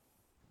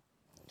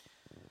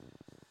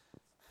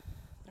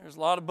There's a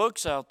lot of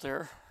books out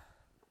there,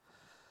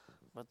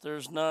 but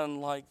there's none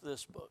like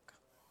this book.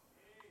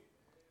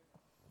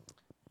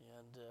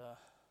 And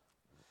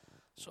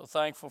so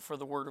thankful for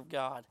the Word of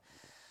God.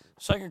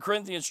 2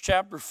 Corinthians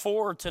chapter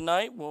 4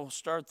 tonight. We'll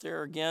start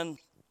there again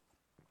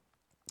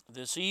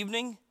this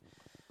evening.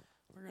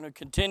 We're going to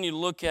continue to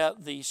look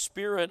at the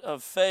spirit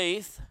of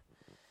faith.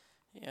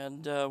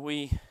 And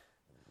we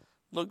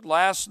looked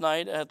last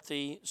night at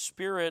the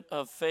spirit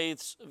of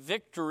faith's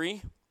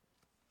victory.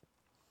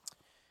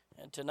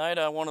 And tonight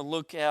I want to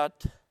look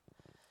at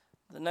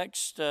the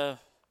next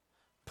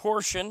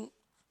portion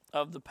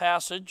of the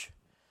passage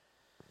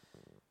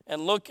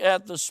and look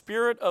at the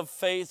spirit of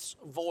faith's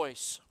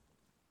voice.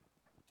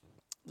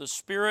 The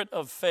spirit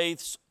of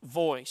faith's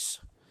voice.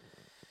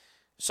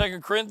 2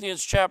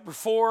 Corinthians chapter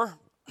 4.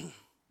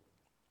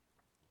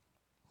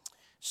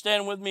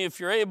 Stand with me if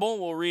you're able.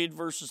 We'll read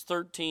verses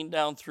 13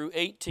 down through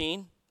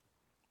 18.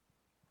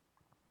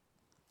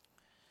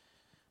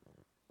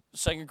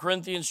 2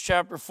 Corinthians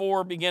chapter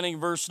 4, beginning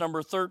verse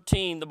number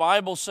 13. The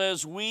Bible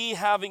says, "We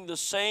having the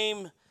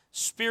same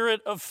spirit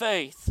of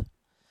faith,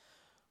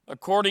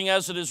 according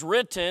as it is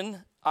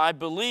written, I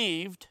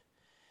believed,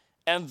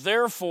 and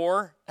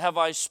therefore have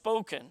I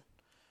spoken.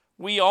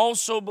 We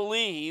also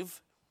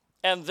believe,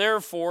 and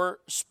therefore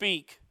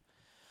speak,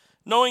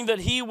 knowing that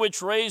he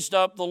which raised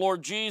up the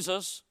Lord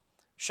Jesus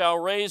shall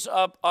raise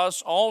up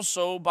us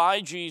also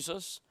by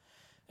Jesus,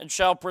 and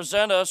shall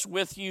present us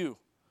with you.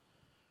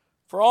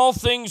 For all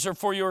things are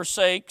for your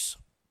sakes,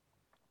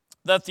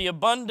 that the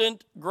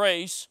abundant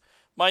grace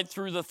might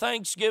through the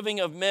thanksgiving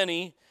of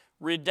many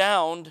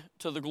redound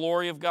to the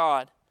glory of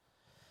God.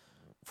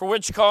 For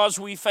which cause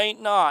we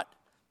faint not,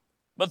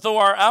 but though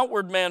our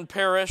outward man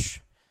perish,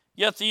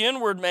 yet the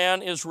inward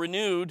man is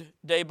renewed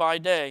day by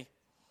day.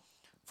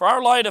 For our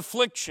light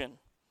affliction,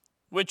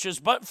 which is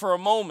but for a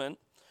moment,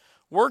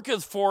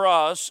 worketh for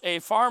us a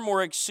far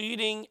more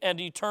exceeding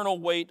and eternal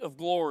weight of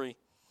glory.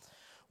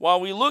 While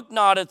we look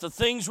not at the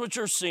things which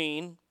are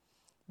seen,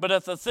 but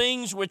at the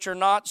things which are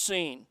not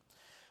seen.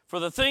 For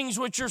the things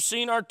which are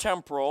seen are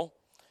temporal,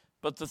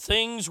 but the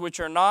things which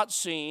are not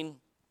seen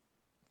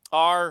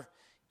are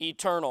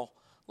eternal."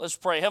 Let's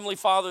pray. Heavenly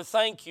Father,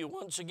 thank you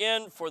once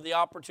again for the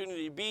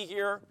opportunity to be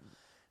here.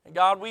 And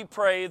God, we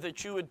pray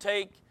that you would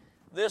take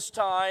this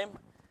time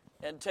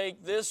and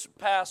take this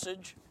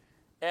passage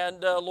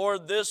and,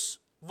 Lord, this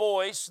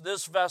voice,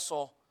 this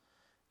vessel.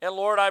 And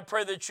Lord, I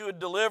pray that you would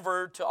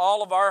deliver to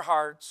all of our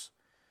hearts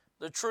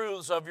the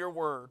truths of your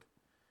word.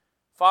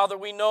 Father,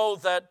 we know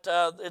that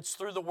it's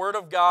through the word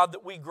of God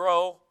that we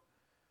grow.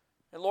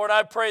 And Lord,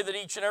 I pray that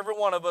each and every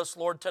one of us,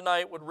 Lord,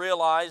 tonight would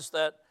realize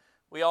that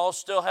we all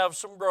still have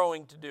some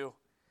growing to do,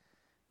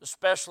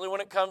 especially when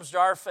it comes to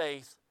our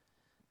faith.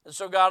 And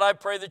so, God, I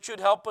pray that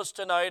you'd help us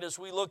tonight as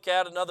we look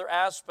at another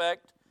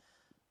aspect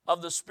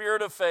of the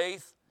spirit of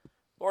faith.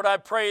 Lord, I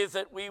pray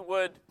that we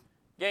would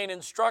gain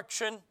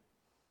instruction.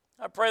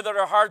 I pray that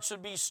our hearts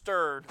would be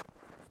stirred.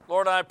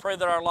 Lord, I pray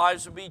that our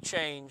lives would be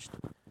changed.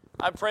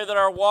 I pray that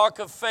our walk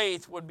of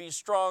faith would be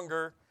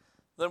stronger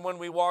than when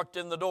we walked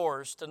in the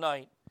doors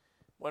tonight,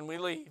 when we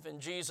leave.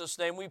 In Jesus'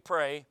 name we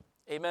pray.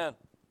 Amen.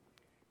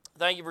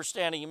 Thank you for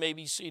standing. You may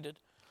be seated.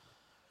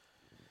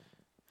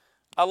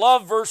 I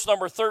love verse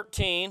number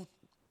 13.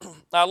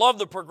 I love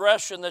the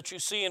progression that you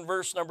see in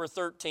verse number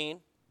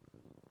 13.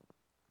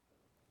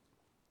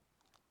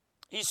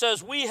 He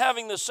says, "We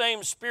having the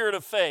same spirit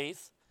of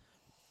faith,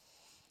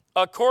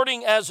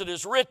 according as it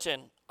is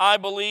written, I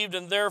believed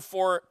and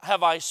therefore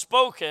have I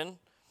spoken.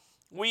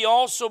 We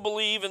also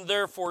believe and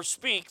therefore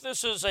speak."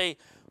 This is a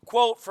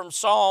quote from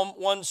Psalm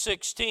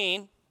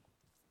 116.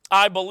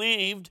 I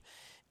believed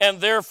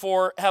and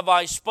therefore have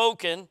I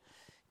spoken.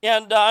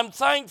 And I'm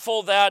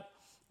thankful that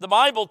the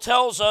Bible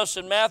tells us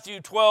in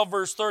Matthew 12,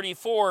 verse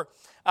 34,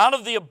 out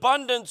of the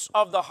abundance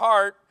of the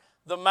heart,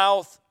 the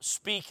mouth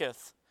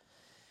speaketh.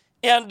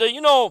 And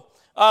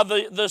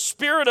the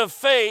spirit of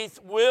faith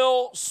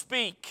will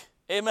speak.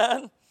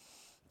 Amen?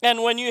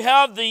 And when you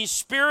have the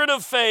spirit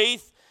of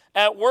faith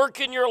at work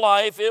in your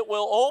life, it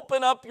will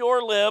open up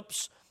your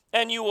lips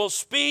and you will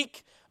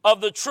speak of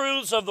the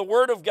truths of the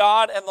Word of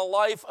God and the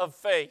life of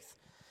faith.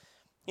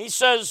 He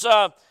says,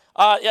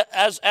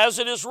 as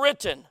it is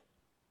written,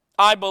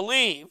 I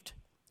believed,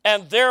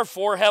 and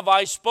therefore have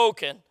I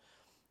spoken.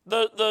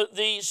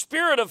 The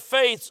spirit of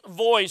faith's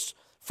voice,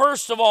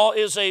 first of all,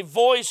 is a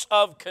voice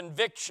of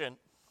conviction.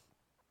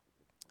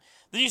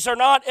 These are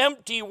not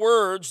empty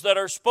words that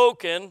are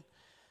spoken,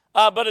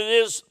 but it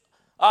is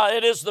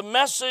the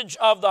message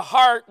of the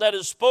heart that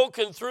is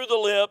spoken through the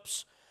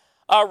lips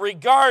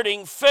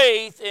regarding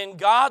faith in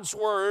God's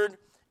Word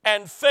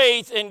and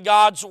faith in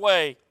God's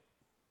way.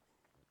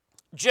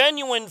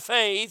 Genuine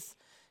faith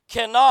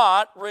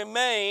cannot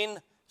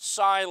remain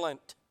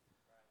silent.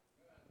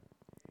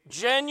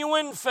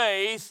 Genuine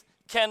faith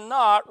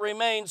cannot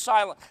remain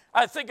silent.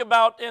 I think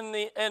about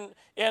in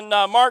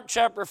Mark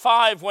chapter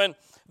 5 when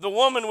the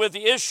woman with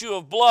the issue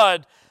of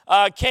blood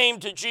came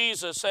to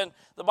Jesus, and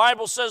the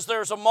Bible says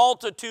there's a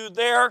multitude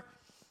there,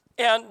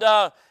 and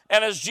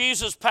And as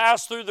Jesus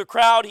passed through the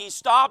crowd, he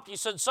stopped. He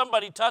said,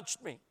 somebody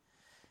touched me.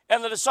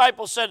 And the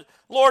disciples said,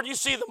 Lord, you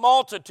see the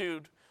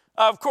multitude.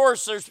 Of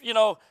course, you're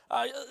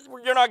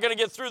not going to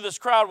get through this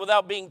crowd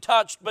without being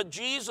touched. But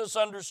Jesus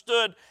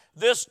understood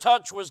this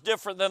touch was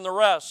different than the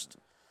rest.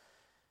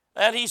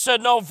 And he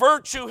said, no,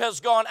 virtue has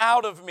gone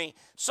out of me.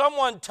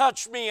 Someone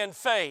touched me in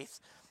faith,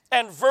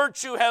 and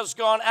virtue has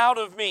gone out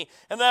of me.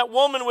 And that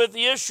woman with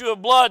the issue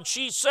of blood,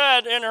 she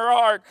said in her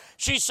heart,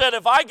 she said,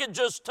 if I could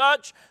just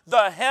touch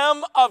the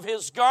hem of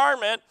his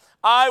garment,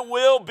 I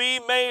will be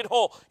made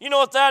whole. You know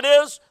what that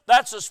is?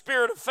 That's a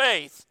spirit of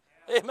faith.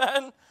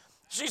 Amen.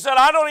 She said,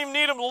 I don't even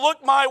need him to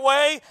look my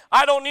way.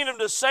 I don't need him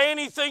to say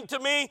anything to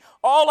me.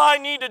 All I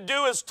need to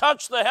do is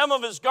touch the hem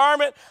of his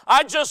garment.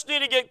 I just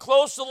need to get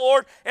close to the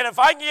Lord. And if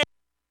I can get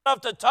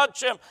enough to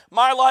touch him,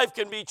 my life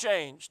can be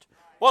changed.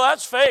 Well,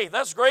 that's faith.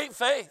 That's great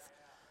faith.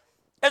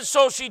 And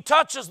so she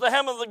touches the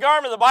hem of the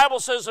garment. The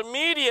Bible says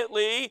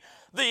immediately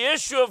the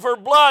issue of her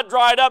blood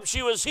dried up.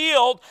 She was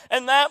healed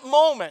in that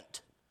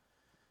moment.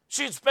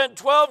 She'd spent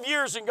 12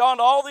 years and gone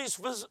to all these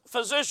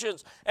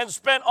physicians and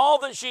spent all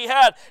that she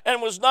had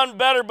and was none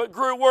better but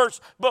grew worse.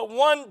 But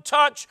one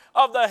touch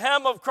of the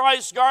hem of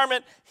Christ's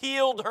garment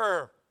healed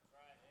her.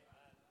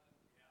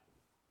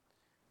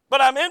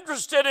 But I'm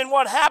interested in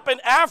what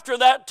happened after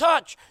that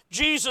touch.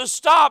 Jesus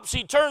stops.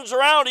 He turns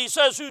around. He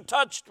says, who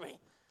touched me?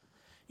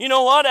 You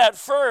know what? At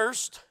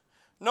first,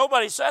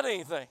 nobody said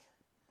anything.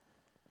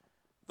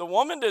 The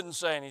woman didn't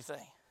say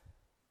anything.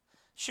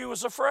 She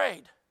was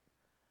afraid.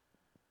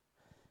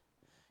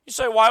 You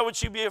say, why would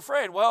she be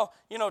afraid? Well,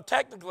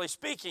 technically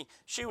speaking,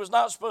 she was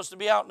not supposed to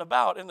be out and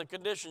about in the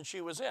condition she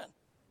was in.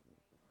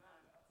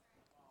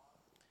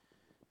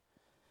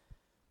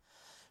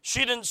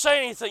 She didn't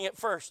say anything at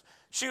first.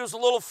 She was a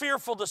little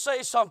fearful to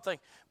say something,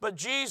 but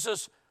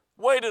Jesus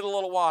waited a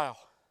little while.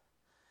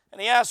 And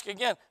he asked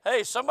again,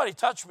 hey, somebody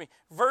touched me.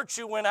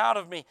 Virtue went out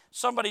of me.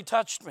 Somebody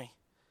touched me.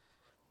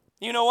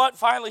 You know what?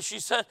 Finally,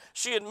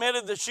 she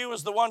admitted that she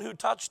was the one who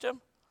touched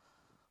him.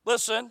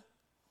 Listen,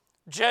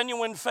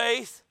 genuine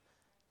faith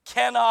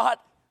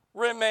cannot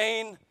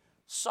remain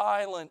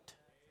silent.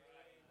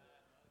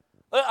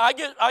 I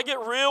get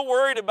real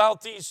worried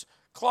about these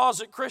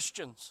closet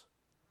Christians.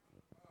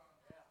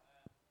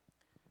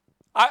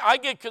 I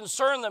get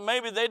concerned that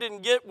maybe they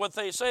didn't get what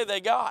they say they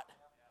got.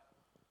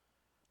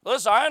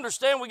 Listen, I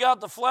understand we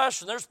got the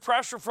flesh and there's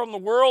pressure from the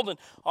world and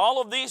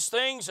all of these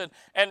things and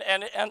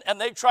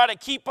they try to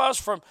keep us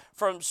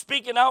from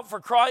speaking out for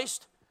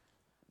Christ.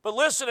 But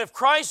listen, if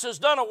Christ has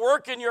done a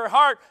work in your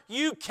heart,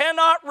 you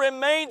cannot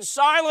remain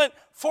silent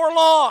for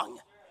long.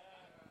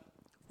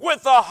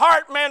 With the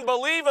heart man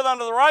believeth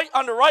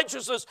unto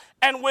righteousness,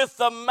 and with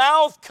the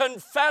mouth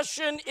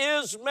confession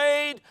is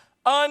made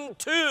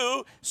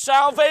unto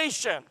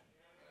salvation.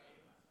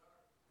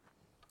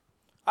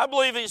 I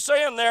believe he's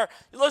saying there,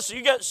 listen,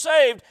 you get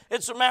saved,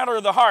 it's a matter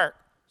of the heart.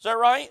 Is that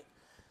right?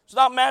 It's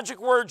not magic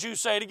words you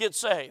say to get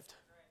saved.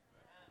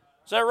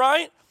 Is that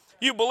right?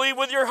 You believe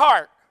with your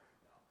heart.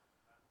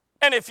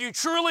 And if you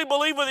truly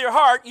believe with your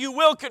heart, you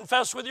will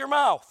confess with your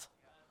mouth.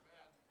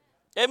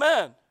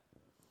 Amen.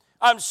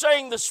 I'm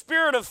saying the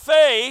spirit of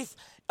faith,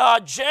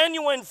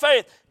 genuine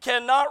faith,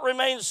 cannot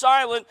remain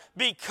silent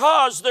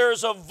because there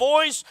is a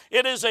voice.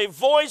 It is a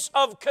voice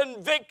of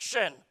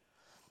conviction.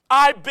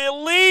 I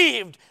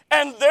believed,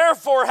 and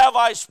therefore have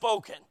I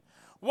spoken.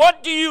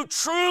 What do you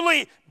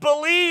truly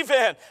believe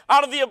in?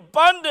 Out of the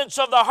abundance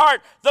of the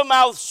heart, the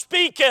mouth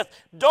speaketh.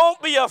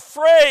 Don't be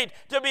afraid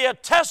to be a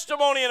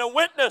testimony and a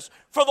witness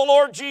for the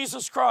Lord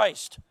Jesus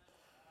Christ.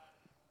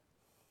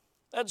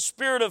 That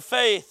spirit of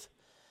faith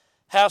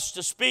has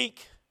to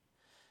speak.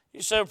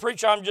 You say,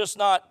 preacher, I'm just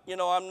not,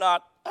 I'm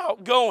not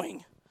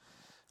outgoing.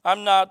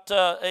 I'm not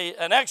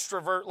an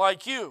extrovert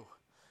like you.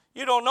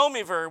 You don't know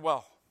me very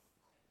well.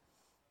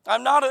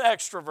 I'm not an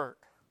extrovert.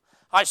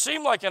 I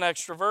seem like an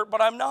extrovert,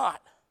 but I'm not.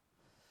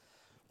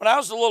 When I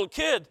was a little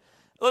kid,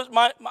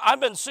 I've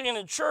been singing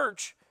in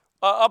church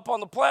up on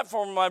the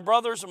platform with my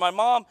brothers and my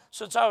mom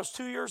since I was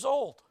 2 years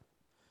old.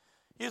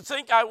 You'd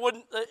think it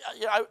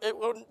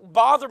wouldn't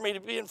bother me to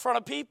be in front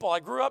of people. I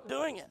grew up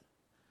doing it.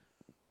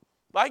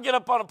 I get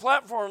up on a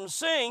platform and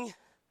sing,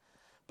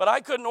 but I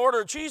couldn't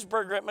order a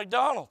cheeseburger at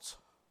McDonald's.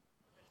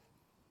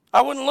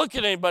 I wouldn't look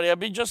at anybody. I'd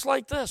be just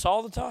like this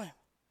all the time.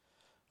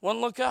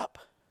 Wouldn't look up.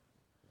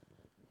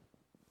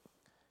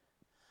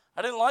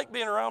 I didn't like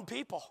being around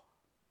people.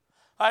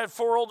 I had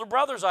 4 older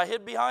brothers. I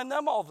hid behind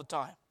them all the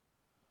time.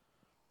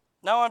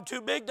 Now I'm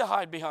too big to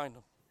hide behind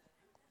them.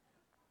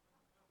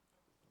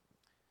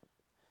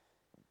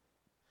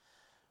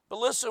 But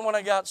listen, when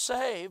I got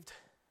saved,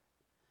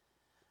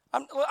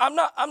 I'm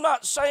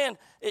not saying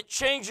it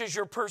changes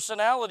your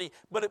personality,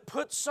 but it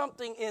puts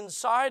something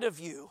inside of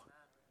you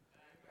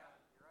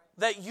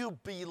that you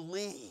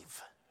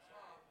believe.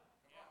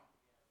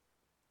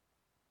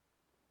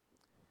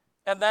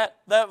 And that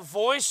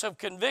voice of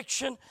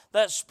conviction,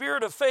 that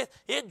spirit of faith,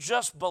 it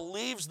just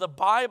believes the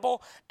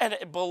Bible and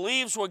it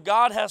believes what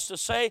God has to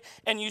say.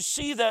 And you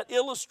see that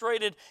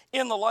illustrated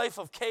in the life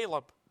of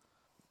Caleb.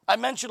 I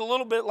mentioned a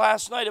little bit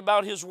last night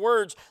about his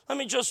words. Let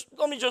me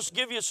just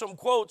give you some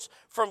quotes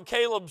from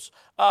Caleb's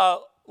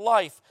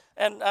life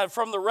and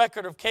from the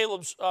record of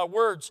Caleb's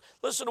words.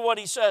 Listen to what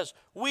he says.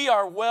 We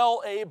are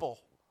well able.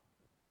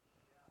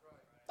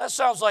 That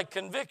sounds like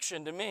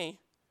conviction to me.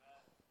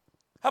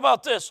 How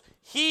about this?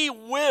 He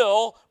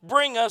will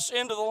bring us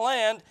into the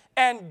land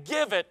and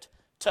give it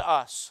to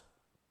us.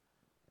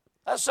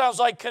 That sounds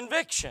like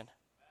conviction.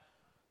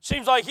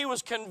 Seems like he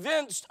was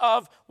convinced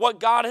of what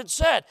God had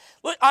said.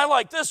 Look, I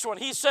like this one.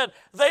 He said,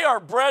 they are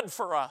bread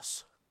for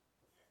us.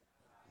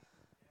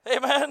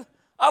 Amen?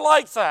 I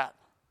like that.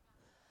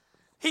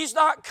 He's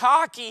not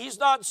cocky. He's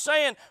not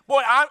saying,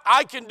 boy,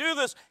 I can do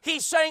this.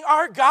 He's saying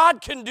our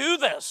God can do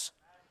this.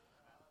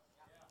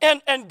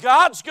 And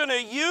God's going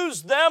to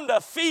use them to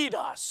feed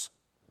us.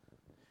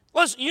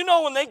 Listen, you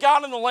know when they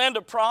got in the land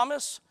of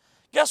promise,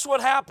 guess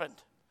what happened?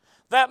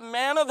 That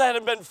manna that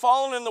had been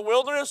falling in the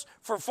wilderness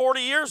for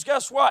 40 years,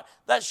 guess what?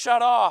 That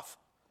shut off.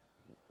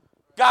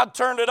 God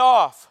turned it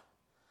off.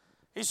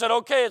 He said,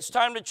 okay, it's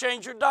time to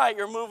change your diet.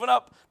 You're moving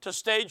up to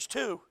stage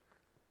 2.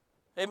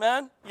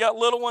 Amen? You got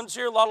little ones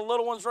here, a lot of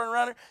little ones running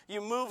around here. You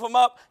move them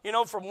up,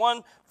 from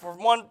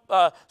one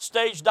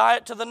stage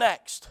diet to the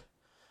next.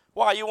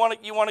 Why? You want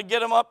to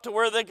get them up to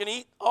where they can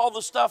eat all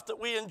the stuff that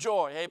we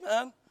enjoy.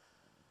 Amen?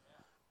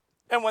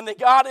 And when they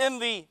got in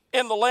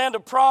the land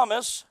of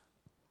promise,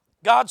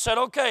 God said,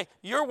 okay,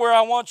 you're where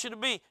I want you to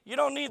be. You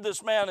don't need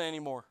this manna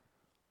anymore.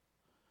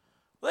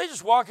 They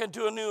just walk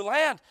into a new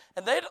land.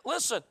 And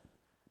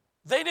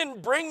they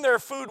didn't bring their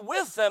food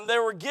with them. They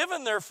were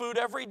given their food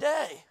every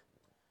day.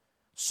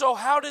 So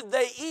how did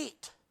they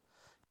eat?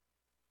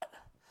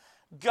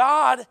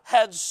 God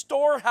had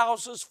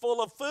storehouses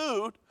full of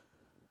food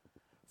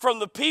from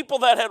the people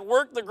that had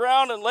worked the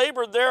ground and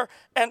labored there,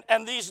 and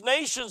these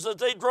nations that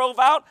they drove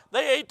out,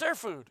 they ate their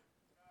food.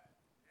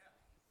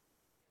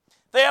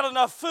 They had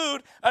enough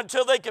food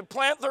until they could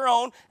plant their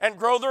own and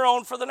grow their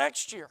own for the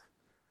next year.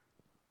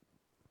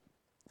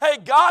 Hey,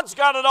 God's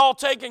got it all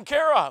taken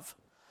care of.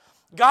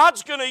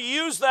 God's going to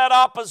use that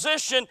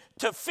opposition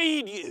to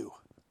feed you.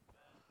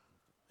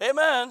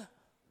 Amen.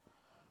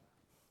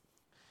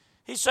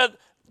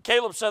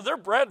 Caleb said, they're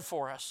bread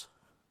for us.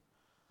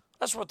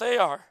 That's what they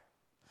are.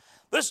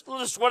 Listen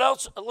to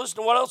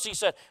what else he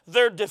said.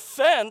 Their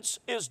defense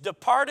is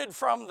departed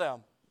from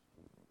them.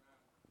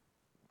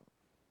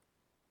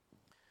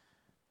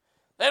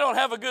 They don't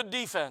have a good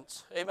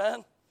defense.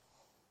 Amen?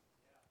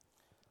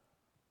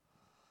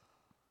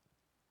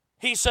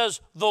 He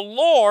says, the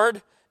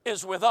Lord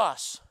is with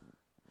us.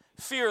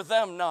 Fear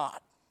them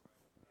not.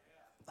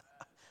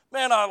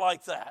 Man, I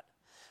like that.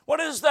 What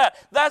is that?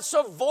 That's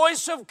a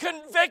voice of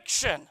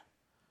conviction.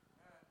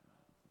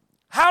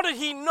 How did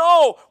he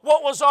know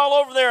what was all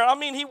over there? I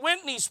mean, he went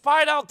and he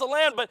spied out the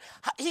land, but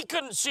he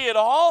couldn't see it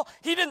all.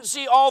 He didn't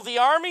see all the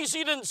armies.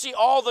 He didn't see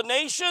all the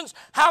nations.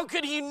 How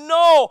could he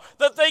know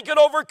that they could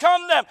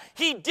overcome them?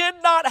 He did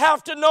not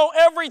have to know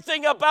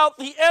everything about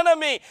the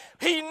enemy.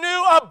 He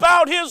knew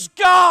about his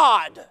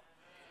God.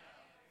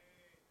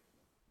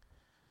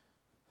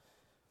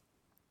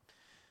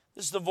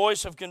 This is the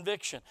voice of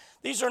conviction.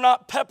 These are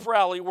not pep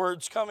rally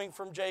words coming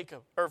from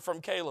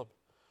Caleb.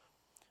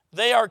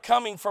 They are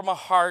coming from a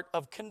heart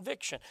of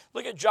conviction.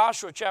 Look at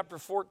Joshua chapter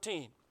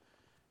 14.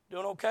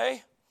 Doing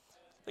okay?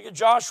 Look at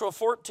Joshua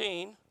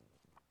 14.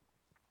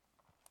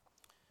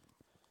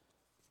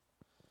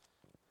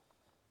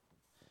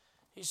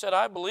 He said,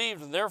 I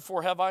believed, and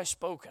therefore have I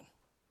spoken.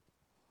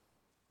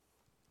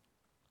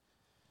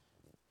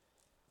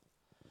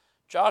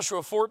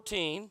 Joshua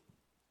 14.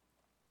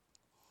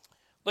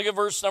 Look at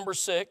verse number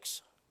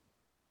 6.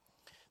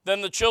 Then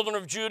the children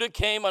of Judah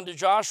came unto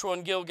Joshua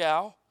in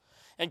Gilgal,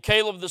 and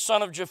Caleb the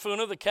son of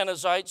Jephunneh the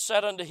Kenizzite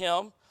said unto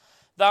him,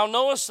 Thou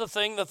knowest the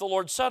thing that the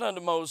Lord said unto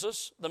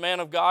Moses, the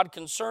man of God,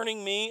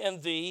 concerning me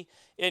and thee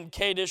in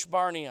Kadesh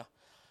Barnea.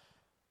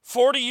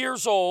 40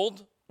 years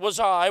old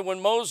was I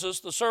when Moses,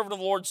 the servant of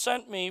the Lord,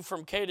 sent me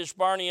from Kadesh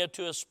Barnea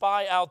to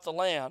espy out the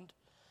land.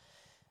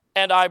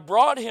 And I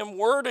brought him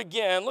word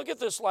again, look at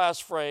this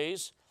last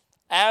phrase,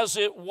 as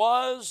it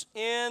was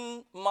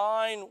in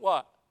mine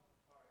what?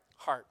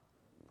 Heart.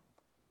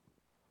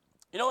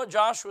 You know what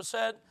Joshua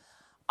said?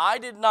 I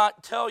did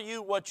not tell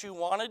you what you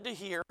wanted to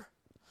hear.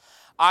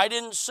 I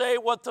didn't say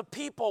what the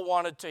people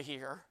wanted to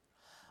hear.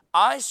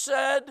 I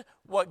said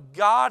what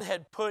God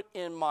had put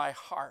in my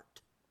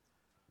heart.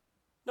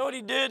 You know what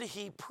he did?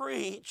 He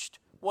preached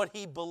what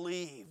he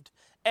believed.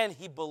 And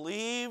he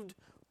believed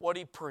what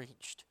he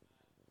preached.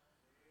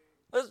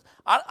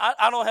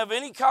 I don't have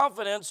any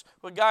confidence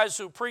with guys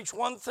who preach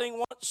one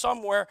thing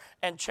somewhere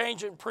and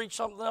change it and preach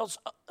something else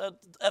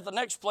at the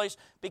next place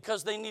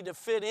because they need to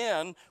fit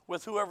in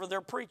with whoever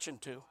they're preaching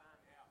to.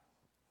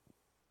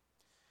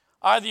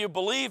 Either you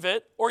believe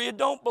it or you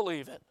don't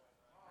believe it.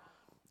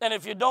 And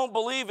if you don't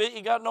believe it,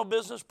 you got no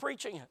business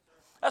preaching it.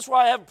 That's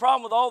why I have a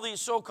problem with all these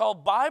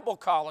so-called Bible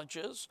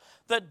colleges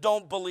that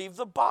don't believe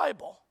the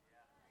Bible.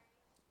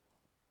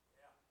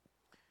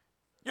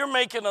 You're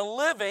making a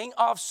living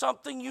off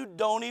something you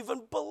don't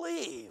even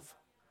believe.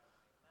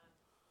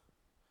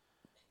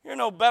 You're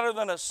no better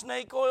than a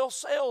snake oil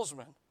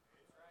salesman.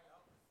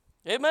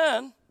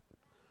 Amen.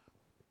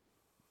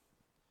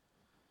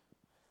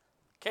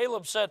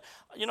 Caleb said,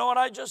 you know what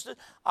I just did?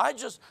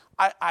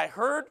 I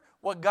heard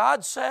what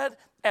God said,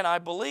 and I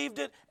believed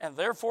it, and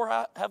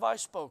therefore have I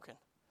spoken.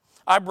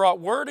 I brought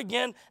word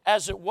again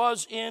as it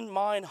was in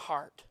mine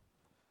heart.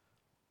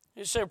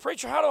 You say,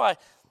 preacher,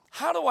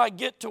 how do I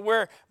get to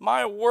where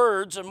my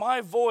words and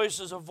my voice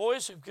is a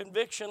voice of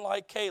conviction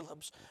like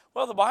Caleb's?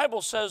 Well, the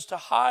Bible says to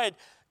hide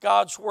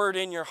God's word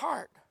in your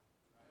heart.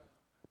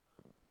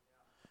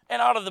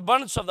 And out of the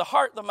abundance of the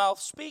heart, the mouth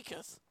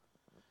speaketh.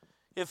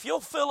 If you'll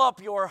fill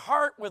up your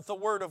heart with the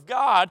word of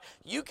God,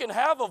 you can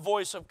have a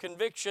voice of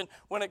conviction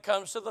when it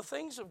comes to the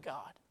things of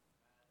God.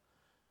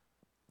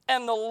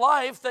 And the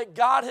life that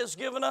God has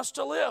given us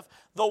to live.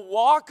 The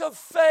walk of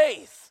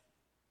faith.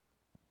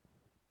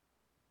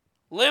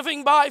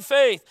 Living by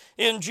faith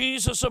in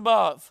Jesus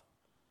above.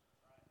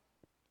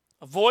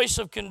 A voice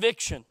of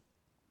conviction.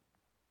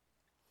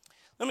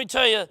 Let me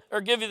tell you,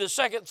 or give you the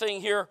second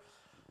thing here.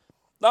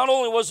 Not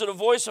only was it a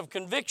voice of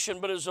conviction,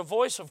 but it was a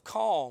voice of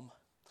calm.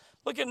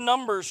 Look at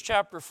Numbers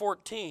chapter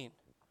 14.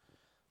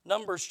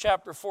 Numbers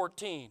chapter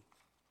 14.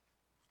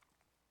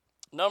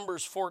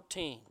 Numbers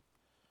 14.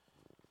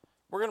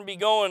 We're going to be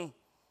going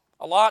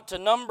a lot to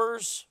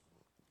Numbers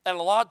and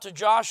a lot to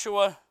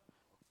Joshua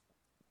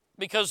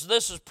because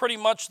this is pretty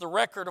much the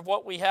record of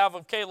what we have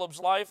of Caleb's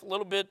life, a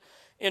little bit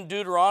in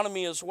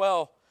Deuteronomy as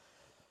well.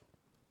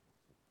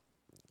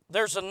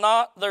 There's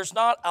not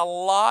a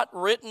lot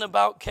written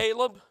about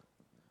Caleb,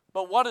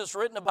 but what is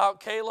written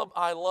about Caleb,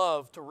 I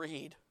love to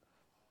read.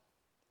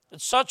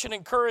 It's such an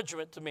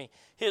encouragement to me.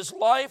 His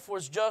life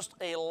was just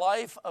a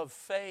life of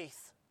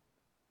faith.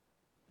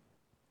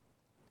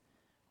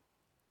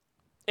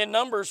 In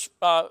Numbers,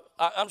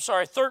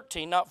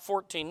 13, not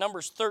 14,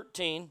 Numbers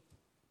 13,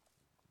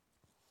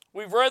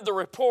 we've read the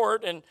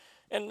report, and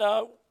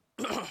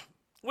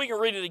we can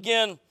read it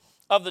again,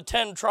 of the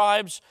 10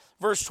 tribes.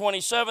 Verse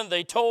 27,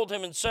 they told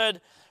him and said,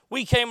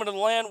 we came into the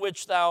land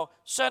which thou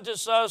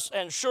sentest us,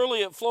 and surely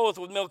it floweth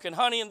with milk and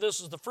honey, and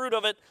this is the fruit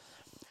of it.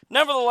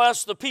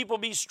 Nevertheless, the people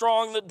be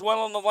strong that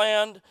dwell in the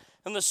land,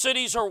 and the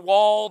cities are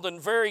walled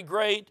and very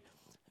great.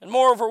 And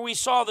moreover, we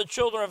saw the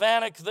children of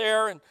Anak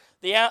there, and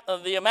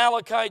the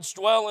Amalekites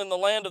dwell in the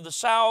land of the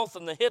south,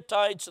 and the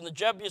Hittites and the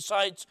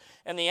Jebusites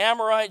and the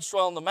Amorites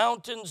dwell in the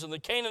mountains, and the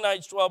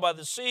Canaanites dwell by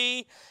the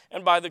sea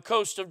and by the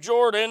coast of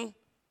Jordan.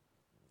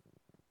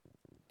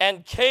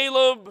 And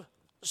Caleb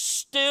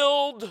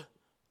stilled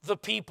the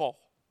people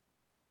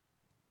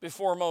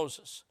before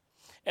Moses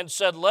and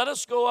said, let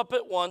us go up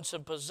at once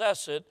and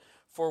possess it,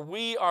 for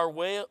we are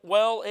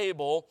well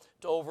able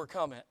to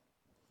overcome it.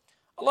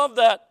 I love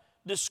that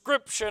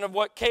description of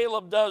what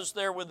Caleb does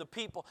there with the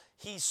people.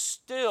 He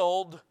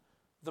stilled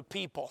the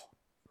people.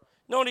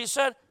 You know what he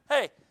said?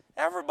 Hey,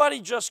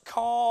 everybody just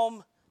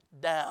calm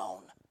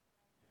down.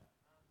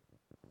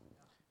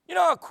 You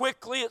know how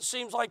quickly it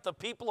seems like the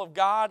people of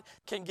God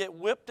can get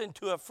whipped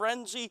into a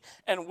frenzy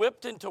and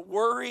whipped into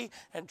worry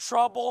and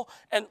trouble,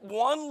 and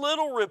one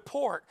little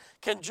report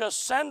can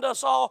just send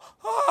us all,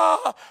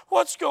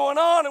 what's going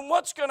on and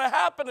what's going to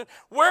happen and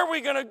where are we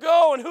going to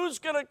go and who's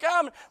going to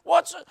come?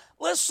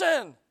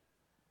 Listen,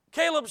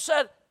 Caleb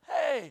said,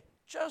 hey,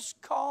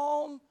 just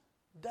calm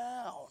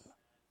down.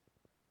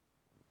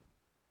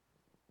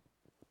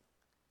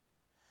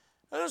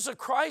 There's a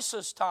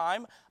crisis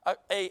time,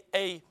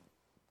 a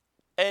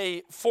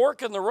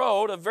fork in the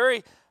road, a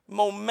very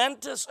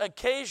momentous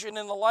occasion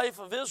in the life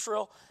of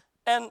Israel.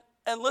 And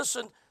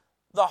listen,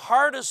 the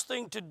hardest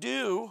thing to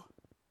do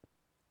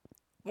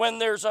when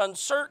there's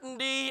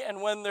uncertainty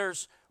and when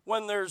there's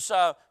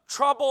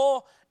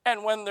trouble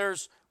and when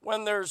there's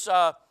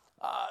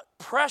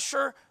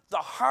pressure, the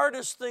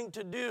hardest thing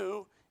to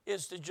do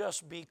is to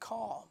just be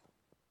calm.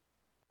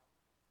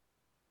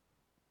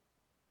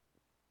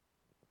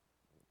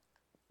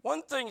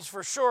 One thing's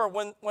for sure,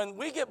 when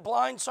we get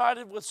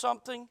blindsided with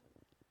something,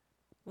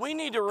 we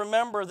need to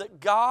remember that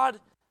God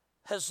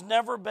has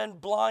never been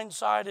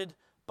blindsided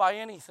by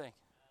anything.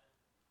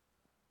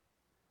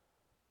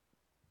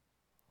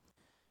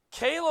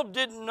 Caleb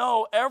didn't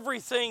know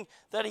everything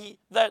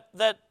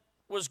that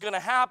was going to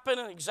happen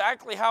and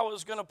exactly how it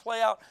was going to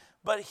play out,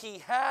 but he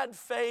had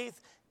faith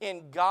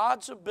in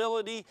God's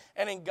ability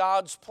and in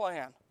God's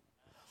plan.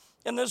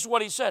 And this is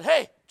what he said,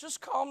 hey,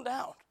 just calm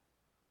down.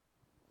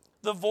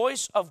 The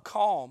voice of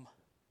calm.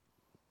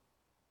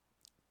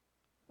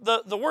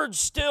 The word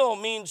still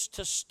means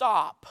to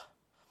stop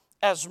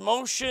as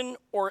motion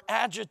or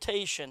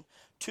agitation,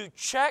 to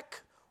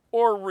check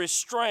or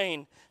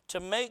restrain, to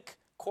make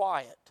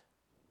quiet.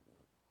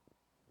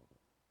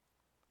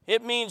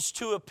 It means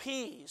to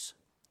appease.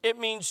 It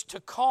means to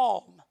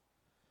calm,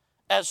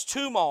 as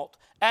tumult,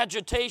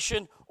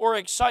 agitation, or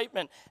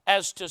excitement,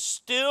 as to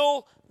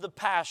still the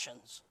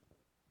passions.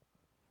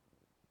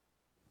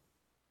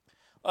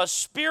 A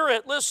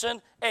spirit,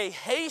 listen, a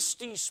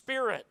hasty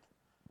spirit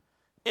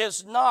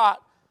is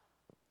not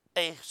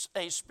a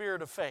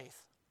spirit of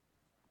faith.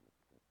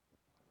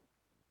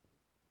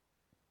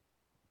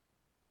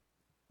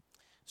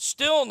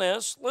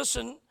 Stillness,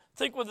 listen,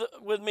 think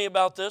with me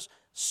about this.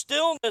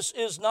 Stillness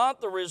is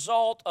not the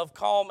result of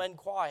calm and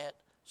quiet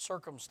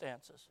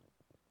circumstances.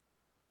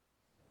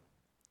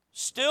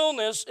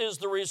 Stillness is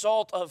the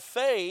result of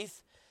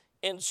faith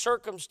in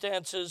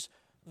circumstances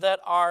that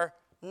are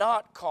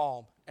not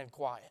calm and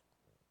quiet.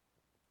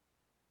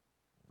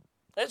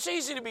 It's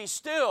easy to be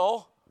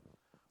still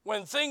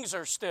when things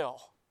are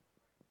still.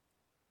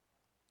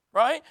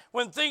 Right?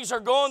 When things are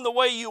going the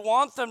way you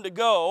want them to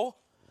go,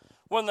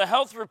 when the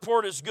health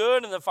report is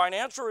good and the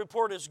financial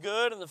report is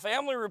good and the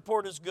family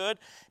report is good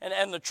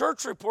and the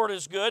church report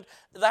is good,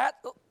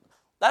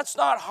 that's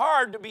not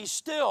hard to be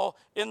still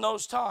in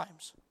those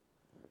times.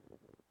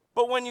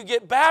 But when you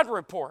get bad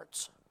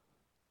reports,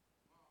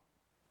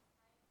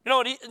 you know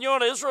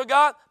what Israel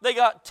got? They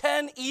got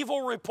 10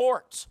 evil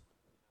reports.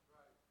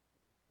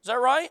 Is that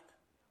right?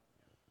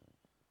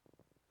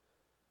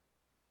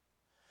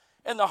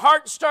 And the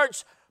heart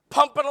starts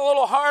pumping a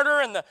little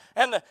harder, and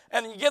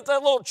you get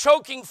that little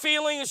choking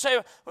feeling. You say,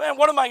 man,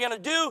 what am I going to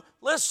do?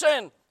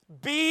 Listen,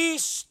 be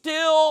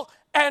still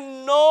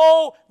and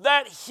know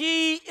that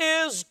He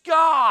is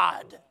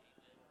God.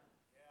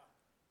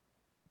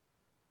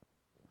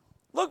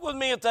 Look with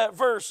me at that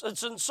verse.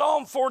 It's in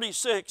Psalm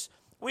 46.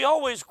 We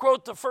always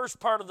quote the first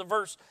part of the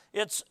verse.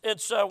 It's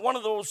one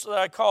of those that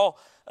I call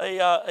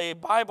a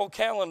Bible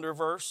calendar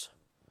verse.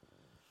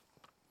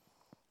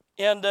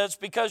 And it's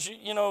because,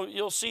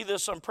 you'll see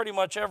this on pretty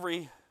much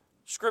every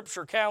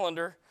scripture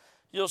calendar.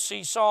 You'll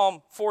see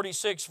Psalm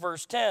 46,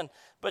 verse 10.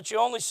 But you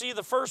only see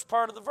the first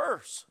part of the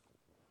verse.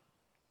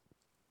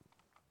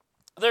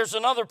 There's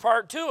another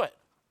part to it.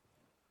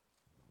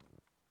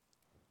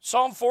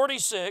 Psalm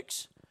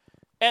 46,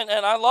 and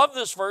I love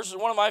this verse. It's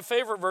one of my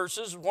favorite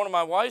verses, one of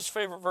my wife's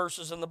favorite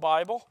verses in the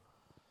Bible.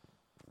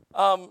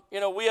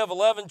 We have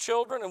 11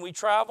 children and we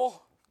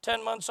travel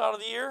 10 months out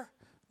of the year.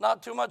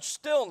 Not too much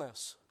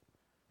stillness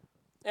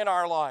in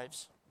our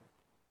lives.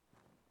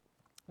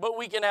 But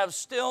we can have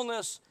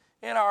stillness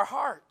in our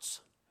hearts,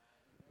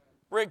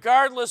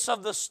 regardless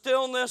of the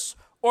stillness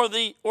or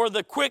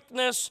the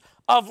quickness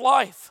of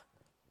life.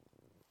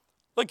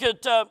 Look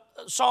at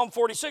Psalm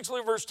 46,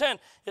 look at verse 10.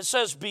 It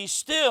says, be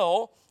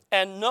still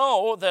and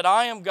know that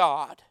I am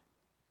God.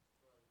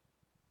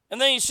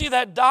 And then you see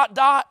that dot,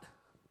 dot.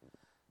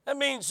 That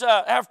means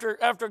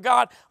after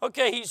God,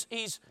 okay,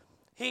 he's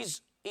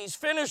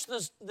finished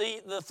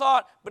the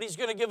thought, but he's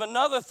going to give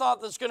another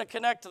thought that's going to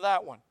connect to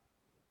that one.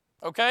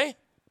 Okay?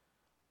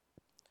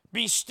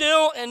 Be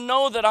still and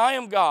know that I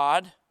am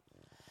God.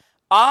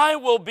 I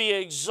will be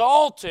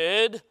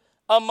exalted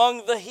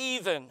among the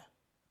heathen.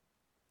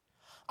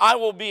 I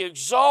will be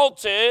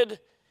exalted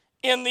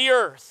in the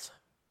earth.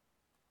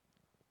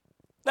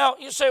 Now,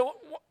 you say,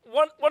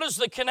 what is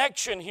the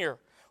connection here?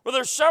 Well,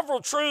 there's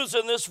several truths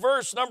in this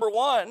verse. Number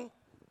one,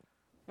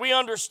 we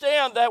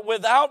understand that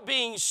without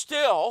being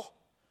still,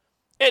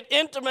 it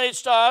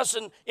intimates to us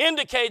and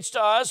indicates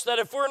to us that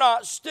if we're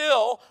not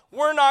still,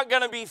 we're not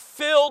going to be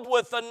filled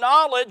with the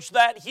knowledge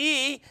that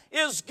He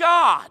is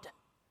God.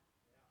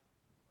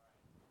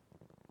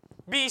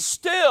 Be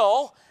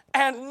still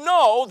and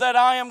know that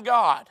I am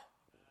God.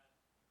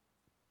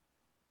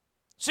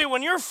 See,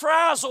 when you're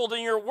frazzled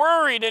and you're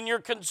worried and you're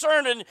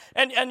concerned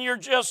and you're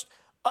just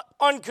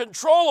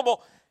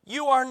uncontrollable,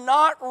 you are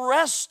not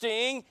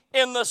resting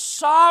in the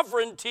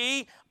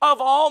sovereignty of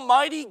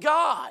Almighty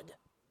God.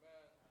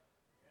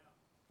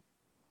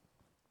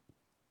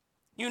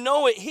 You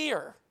know it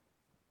here,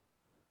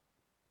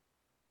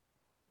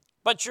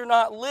 but you're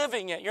not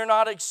living it. You're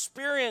not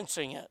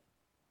experiencing it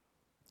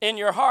in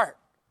your heart.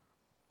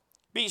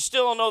 Be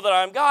still and know that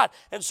I am God.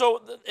 And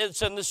so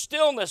it's in the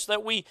stillness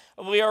that we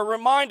are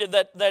reminded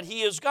that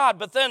He is God.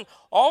 But then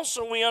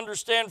also we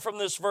understand from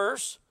this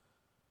verse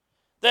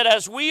that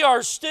as we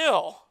are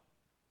still,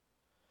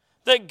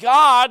 that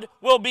God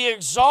will be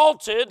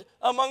exalted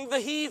among the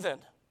heathen.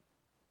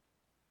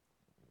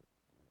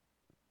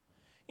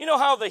 You know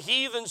how the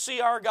heathen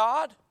see our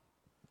God?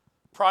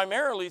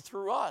 Primarily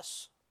through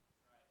us.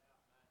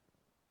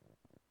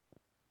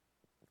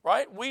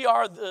 Right? We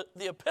are the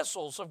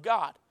epistles of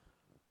God.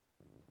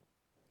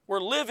 We're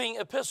living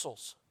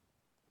epistles.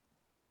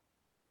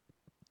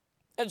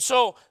 And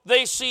so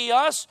they see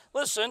us.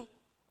 Listen,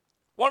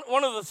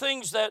 one of the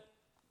things that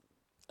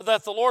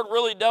the Lord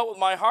really dealt with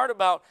my heart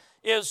about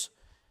is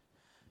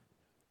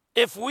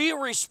if we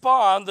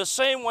respond the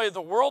same way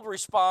the world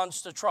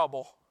responds to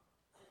trouble,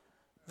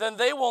 then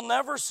they will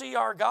never see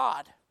our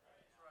God.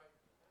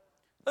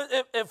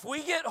 If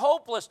we get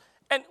hopeless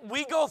and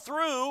we go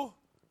through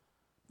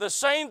the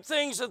same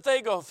things that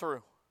they go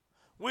through,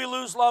 we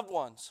lose loved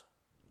ones,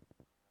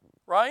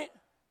 right?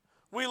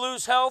 We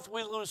lose health,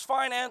 we lose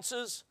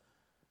finances.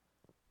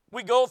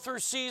 We go through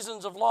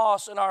seasons of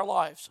loss in our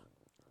lives.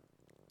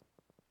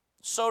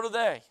 So do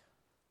they.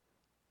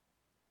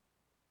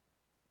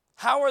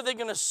 How are they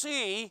going to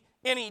see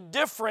any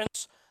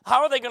difference?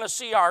 How are they going to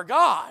see our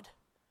God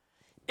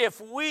if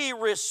we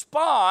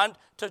respond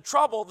to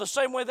trouble the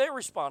same way they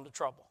respond to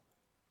trouble?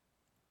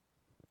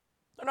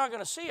 They're not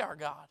going to see our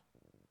God.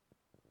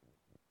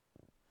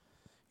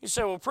 You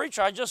say, well,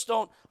 preacher,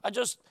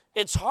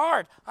 it's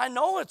hard. I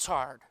know it's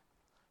hard.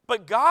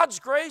 But God's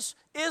grace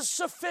is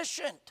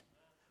sufficient.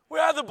 We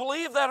either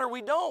believe that or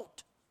we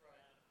don't.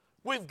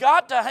 We've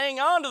got to hang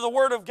on to the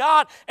Word of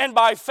God and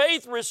by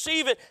faith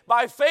receive it,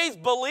 by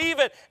faith believe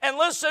it. And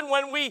listen,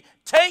 when we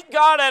take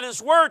God at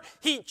His Word,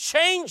 He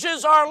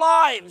changes our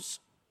lives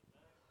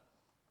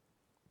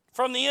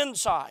from the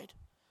inside.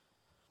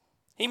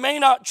 He may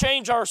not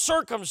change our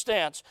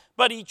circumstance,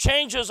 but He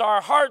changes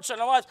our hearts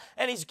and our lives.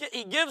 And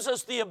He gives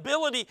us the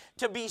ability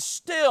to be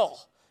still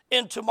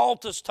in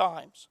tumultuous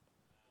times.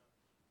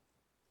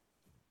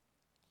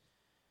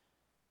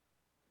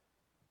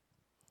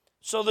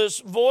 So this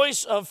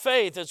voice of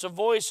faith, it's a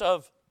voice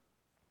of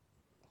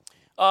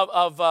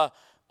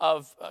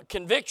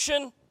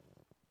conviction,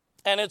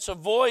 and it's a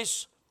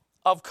voice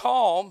of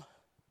calm.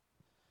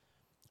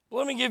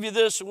 Let me give you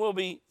this, and we'll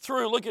be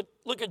through. Look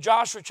at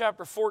Joshua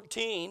chapter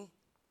 14.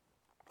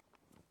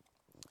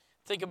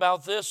 Think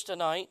about this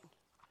tonight.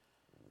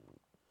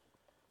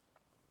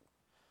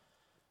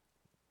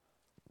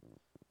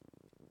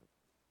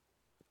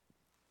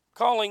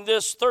 Calling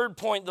this third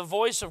point the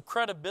voice of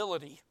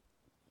credibility.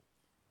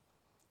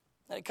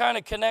 And it kind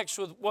of connects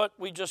with what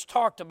we just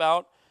talked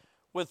about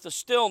with the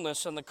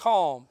stillness and the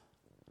calm.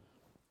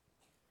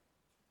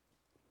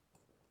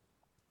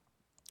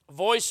 A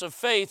voice of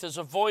faith is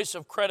a voice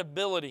of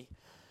credibility.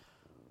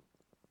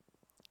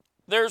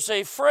 There's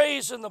a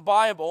phrase in the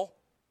Bible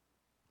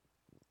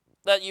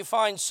that you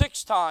find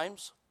 6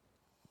 times,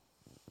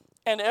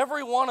 and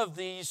every one of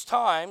these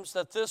times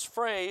that this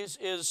phrase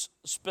is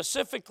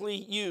specifically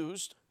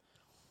used,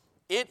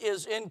 it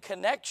is in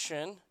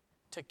connection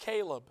to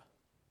Caleb.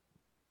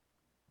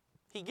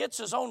 He gets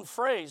his own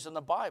phrase in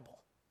the Bible.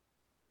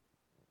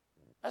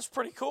 That's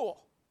pretty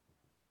cool.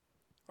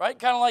 Right?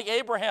 Kind of like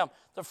Abraham,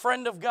 the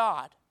friend of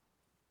God.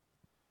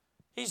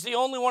 He's the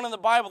only one in the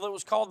Bible that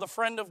was called the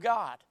friend of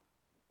God.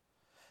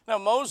 Now,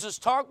 Moses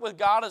talked with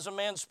God as a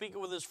man speaking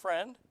with his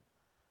friend,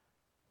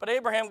 but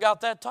Abraham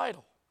got that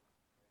title.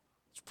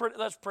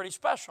 That's pretty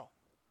special.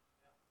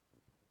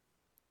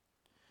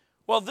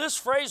 Well, this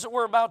phrase that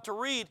we're about to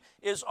read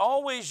is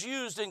always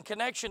used in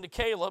connection to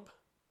Caleb.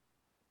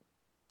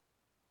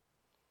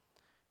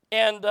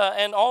 And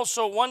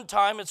also one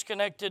time it's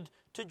connected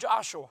to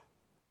Joshua.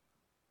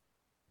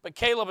 But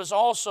Caleb is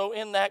also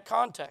in that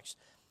context.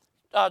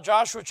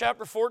 Joshua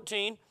chapter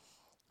 14,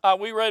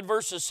 we read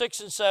verses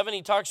 6 and 7.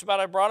 He talks about,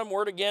 I brought him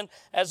word again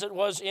as it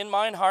was in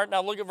mine heart.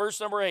 Now look at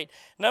verse number 8.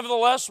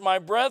 Nevertheless, my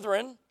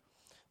brethren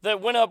that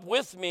went up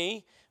with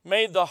me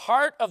made the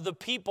heart of the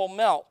people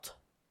melt.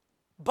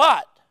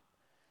 But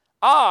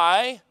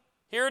I,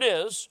 here it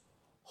is,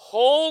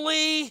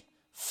 wholly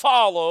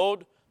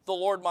followed the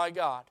Lord my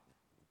God.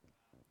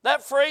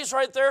 That phrase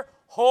right there,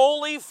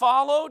 wholly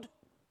followed,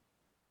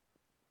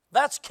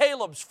 that's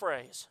Caleb's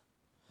phrase.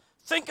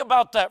 Think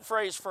about that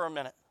phrase for a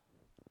minute.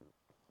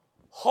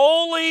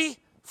 Wholly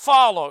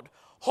followed.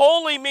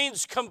 Wholly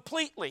means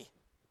completely.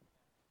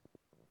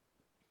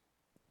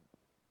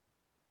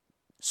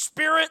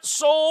 Spirit,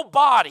 soul,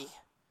 body.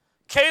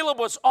 Caleb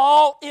was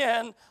all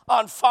in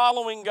on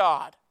following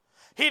God.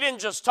 He didn't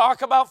just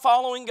talk about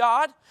following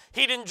God.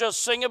 He didn't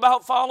just sing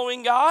about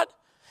following God.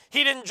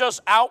 He didn't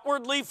just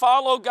outwardly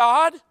follow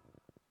God.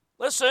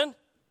 Listen,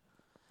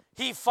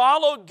 he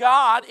followed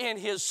God in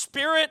his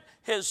spirit,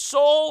 his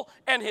soul,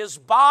 and his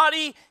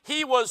body.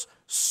 He was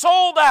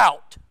sold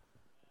out.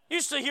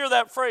 Used to hear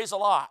that phrase a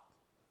lot.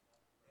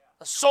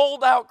 A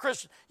sold out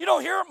Christian. You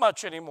don't hear it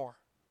much anymore.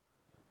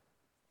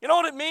 You know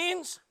what it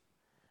means?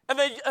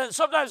 And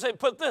sometimes they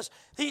put this,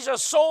 he's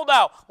just sold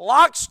out,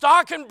 lock,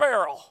 stock, and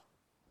barrel.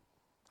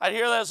 I'd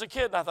hear that as a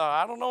kid, and I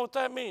thought, I don't know what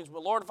that means,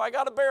 but Lord, if I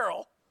got a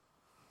barrel,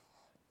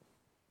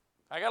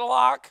 I got a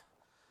lock.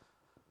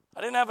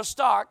 I didn't have a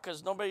stock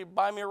because nobody would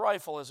buy me a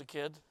rifle as a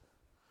kid.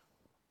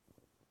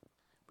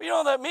 But you know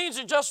what that means?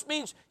 It just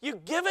means you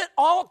give it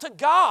all to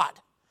God.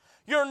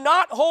 You're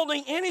not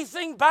holding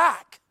anything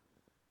back.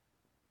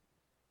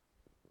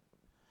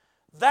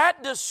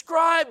 That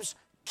describes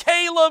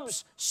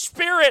Caleb's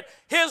spirit,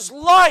 his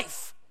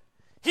life.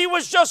 He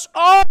was just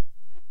all.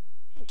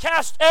 He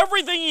cast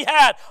everything he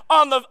had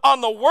on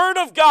the Word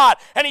of God.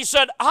 And he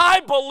said,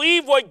 I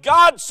believe what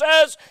God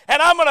says,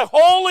 and I'm going to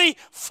wholly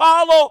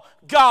follow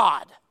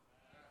God.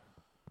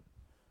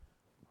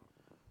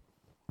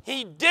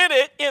 He did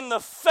it in the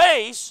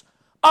face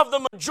of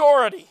the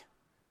majority.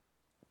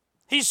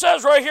 He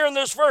says right here in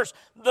this verse,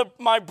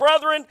 my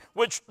brethren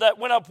that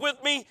went up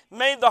with me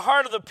made the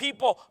heart of the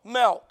people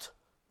melt.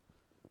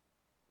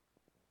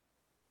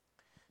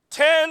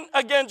 10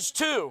 against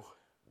 2.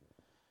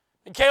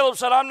 And Caleb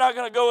said, I'm not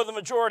going to go with the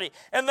majority.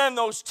 And then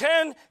those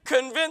 10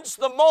 convinced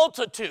the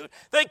multitude.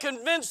 They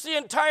convinced the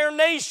entire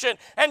nation.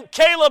 And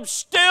Caleb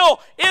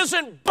still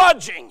isn't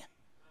budging.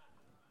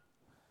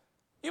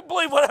 You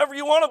believe whatever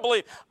you want to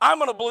believe. I'm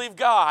going to believe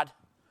God.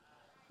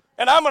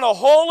 And I'm going to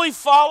wholly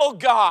follow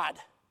God.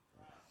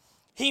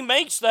 He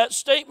makes that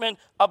statement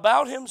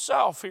about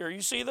himself here.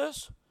 You see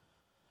this?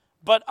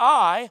 But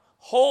I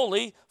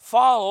wholly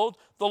followed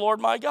the Lord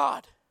my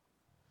God.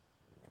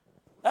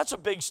 That's a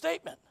big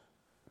statement.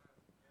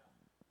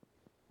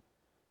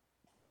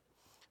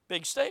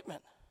 Big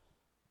statement.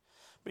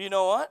 But you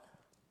know what?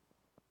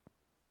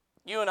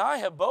 You and I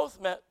have both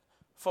met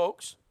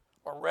folks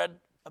or read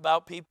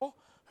about people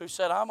who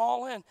said, I'm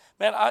all in.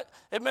 Man,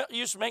 it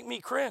used to make me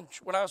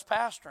cringe when I was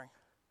pastoring.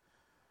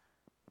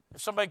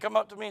 If somebody come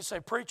up to me and say,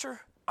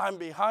 preacher, I'm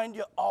behind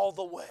you all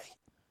the way.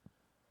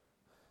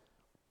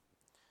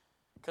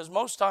 Because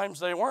most times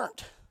they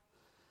weren't.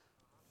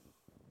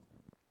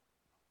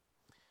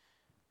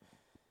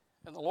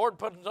 And the Lord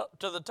put it up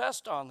to the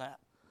test on that.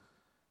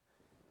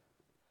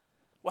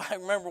 Well, I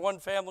remember one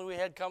family we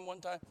had come one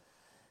time,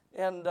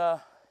 and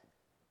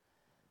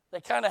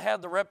they kind of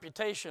had the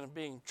reputation of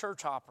being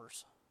church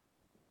hoppers.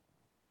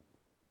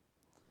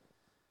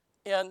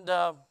 And,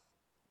 but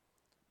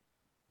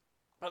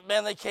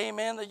man, they came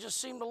in, they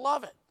just seemed to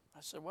love it. I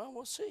said, well,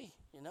 we'll see,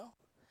 you know.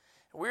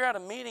 We were at a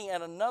meeting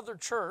at another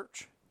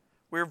church.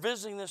 We were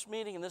visiting this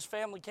meeting, and this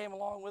family came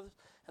along with us,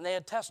 and they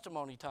had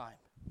testimony time.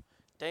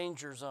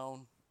 Danger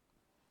zone.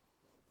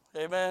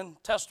 Amen.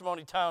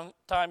 Testimony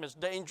time is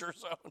danger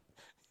zone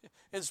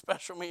in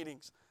special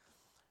meetings.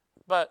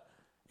 But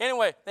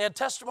anyway, they had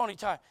testimony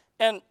time.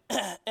 And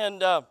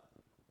I'm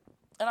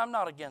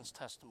not against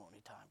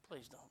testimony time.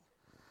 Please don't.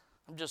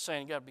 I'm just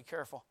saying you got to be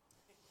careful.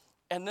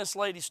 And this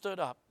lady stood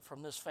up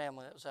from this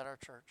family that was at our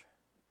church.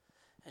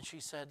 And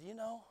she said, you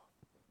know,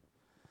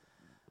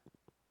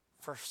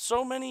 for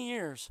so many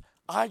years,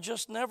 I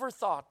just never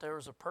thought there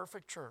was a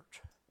perfect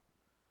church.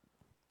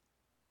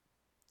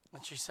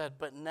 And she said,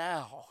 but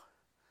now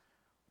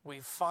we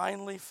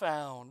finally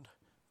found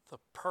the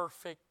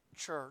perfect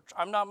church.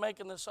 I'm not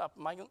making this up.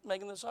 Am I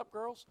making this up,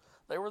 girls?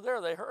 They were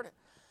there. They heard it.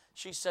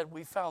 She said,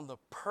 we found the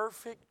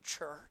perfect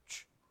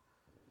church.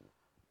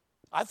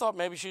 I thought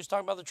maybe she was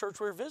talking about the church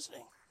we were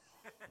visiting.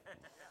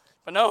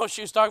 But no,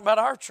 she was talking about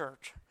our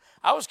church.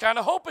 I was kind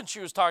of hoping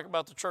she was talking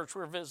about the church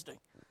we were visiting,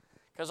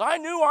 because I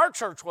knew our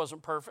church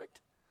wasn't perfect.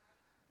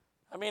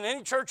 I mean,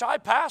 any church I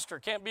pastor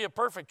can't be a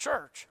perfect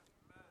church.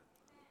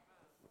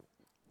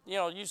 You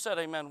know, you said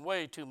amen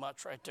way too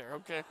much right there,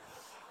 okay?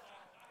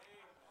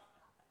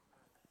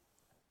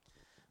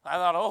 I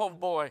thought, oh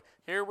boy,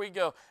 here we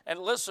go. And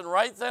listen,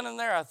 right then and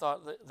there, I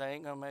thought, they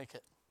ain't going to make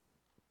it.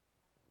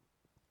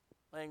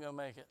 They ain't going to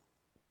make it.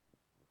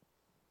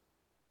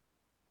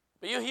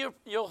 But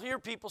you'll hear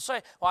people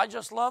say, well, I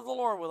just love the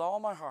Lord with all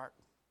my heart.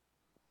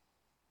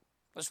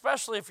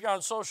 Especially if you're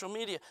on social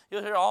media,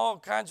 you'll hear all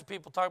kinds of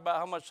people talk about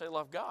how much they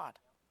love God.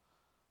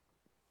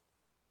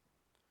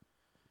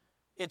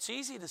 It's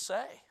easy to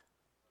say.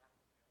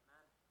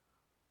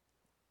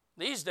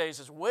 These days,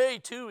 it's way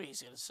too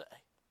easy to say.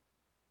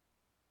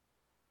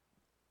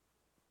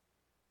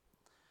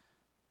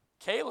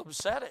 Caleb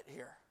said it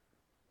here.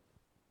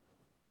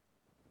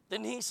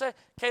 Didn't he say?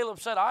 Caleb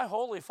said, I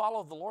wholly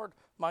follow the Lord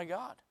my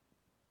God.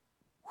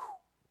 Whew.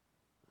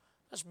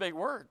 That's big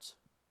words.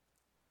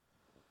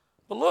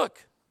 But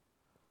look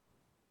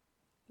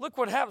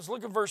what happens.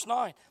 Look at verse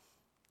 9.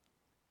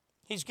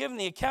 He's given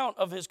the account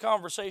of his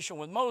conversation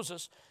with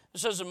Moses.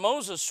 It says, and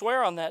Moses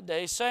sware on that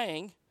day,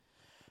 saying,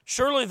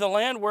 surely the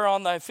land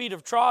whereon thy feet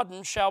have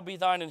trodden shall be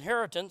thine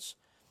inheritance,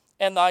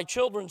 and thy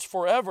children's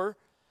forever,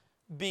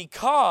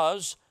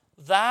 because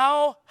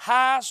thou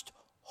hast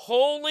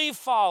wholly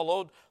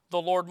followed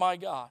the Lord my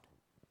God.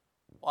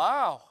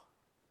 Wow.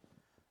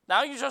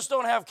 Now you just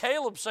don't have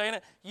Caleb saying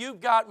it. You've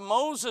got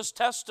Moses'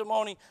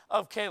 testimony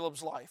of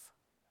Caleb's life.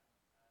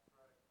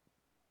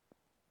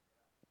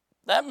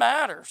 That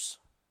matters.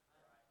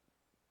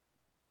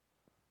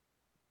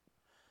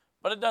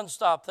 But it doesn't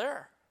stop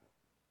there.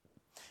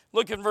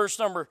 Look at verse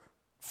number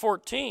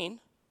 14.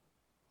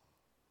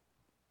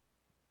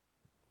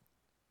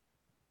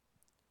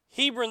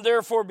 Hebron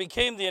therefore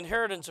became the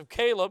inheritance of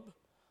Caleb,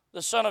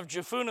 the son of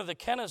Jephunneh the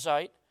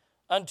Kenizzite,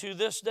 unto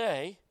this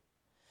day,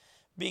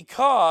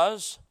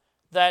 because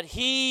that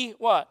he,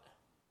 what?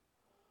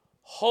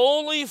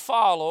 Wholly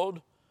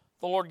followed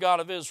the Lord God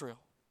of Israel.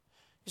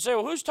 You say,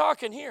 well, who's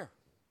talking here?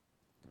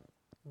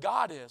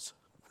 God is.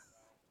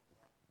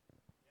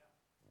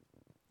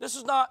 This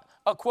is not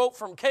a quote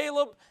from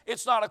Caleb.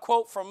 It's not a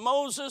quote from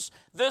Moses.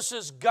 This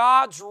is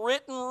God's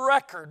written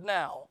record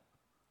now.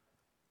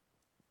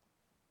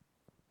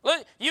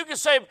 You can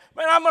say,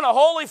 man, I'm going to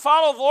wholly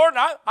follow the Lord,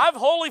 and I've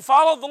wholly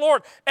followed the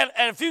Lord. And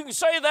if you can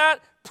say that,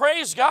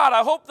 praise God.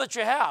 I hope that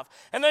you have.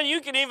 And then you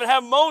can even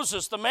have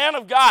Moses, the man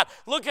of God,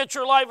 look at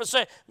your life and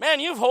say, man,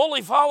 you've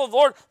wholly followed the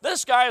Lord.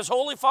 This guy is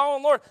wholly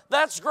following the Lord.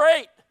 That's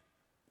great.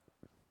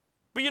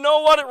 But you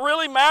know what it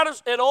really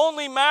matters? It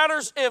only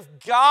matters if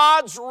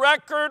God's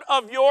record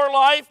of your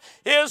life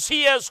is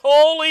he has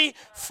wholly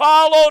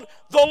followed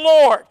the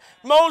Lord.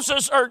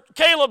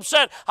 Caleb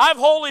said, I've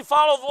wholly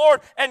followed the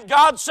Lord. And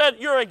God said,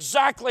 you're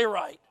exactly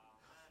right.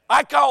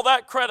 I call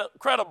that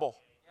credible.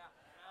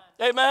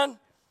 Amen?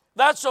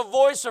 That's a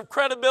voice of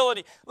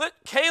credibility.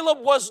 Caleb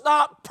was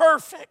not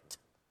perfect.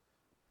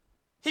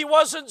 He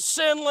wasn't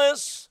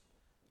sinless.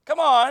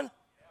 Come on.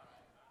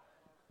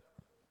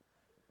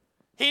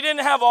 He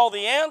didn't have all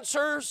the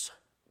answers.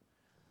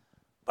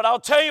 But I'll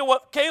tell you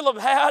what Caleb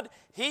had.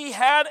 He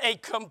had a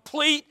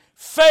complete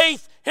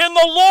faith in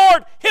the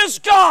Lord, his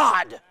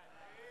God.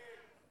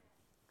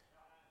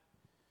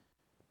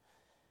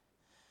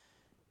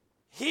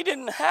 He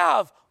didn't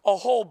have a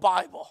whole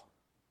Bible.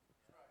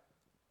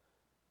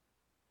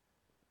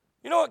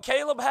 You know what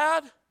Caleb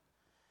had?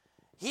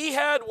 He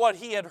had what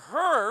he had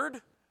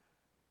heard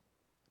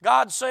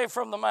God say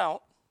from the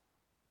mount.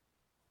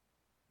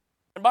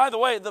 And by the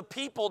way, the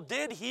people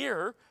did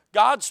hear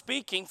God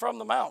speaking from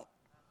the mount.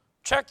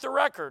 Check the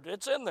record,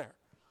 it's in there.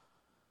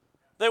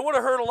 They would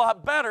have heard a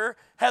lot better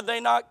had they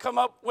not come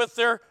up with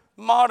their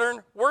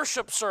modern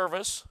worship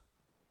service.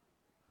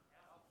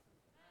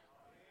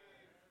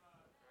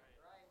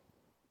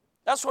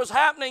 That's what's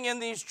happening in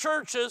these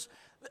churches.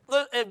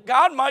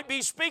 God might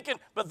be speaking,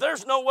 but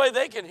there's no way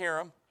they can hear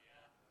him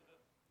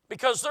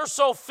because they're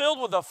so filled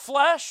with the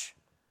flesh.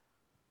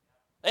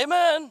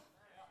 Amen.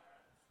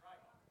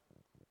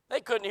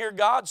 They couldn't hear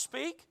God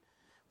speak.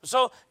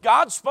 So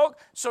God spoke.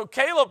 So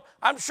Caleb,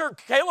 I'm sure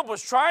Caleb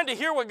was trying to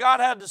hear what God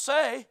had to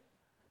say.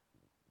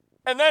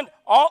 And then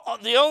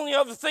the only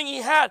other thing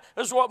he had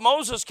is what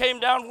Moses came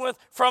down with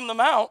from the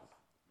mount.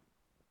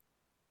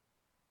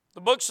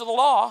 The books of the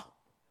law.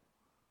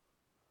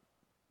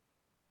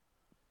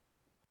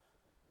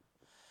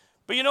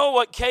 But you know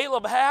what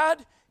Caleb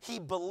had? He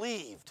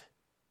believed.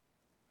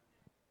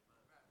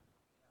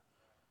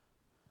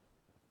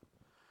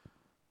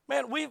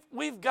 Man,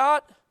 we've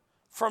got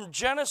from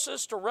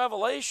Genesis to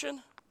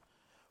Revelation,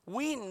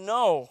 we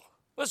know.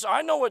 Listen,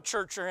 I know what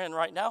church you're in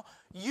right now.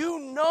 You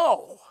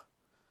know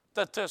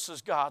that this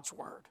is God's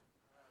Word.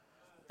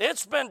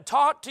 It's been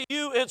taught to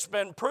you. It's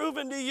been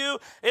proven to you.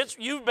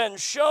 You've been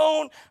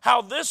shown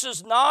how this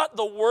is not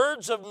the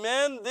words of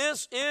men.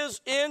 This is,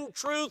 in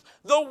truth,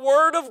 the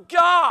Word of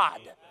God.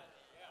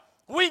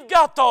 We've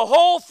got the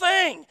whole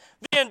thing.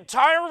 The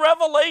entire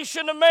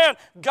revelation of man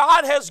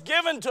God has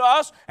given to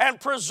us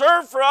and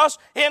preserved for us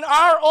in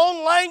our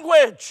own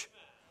language.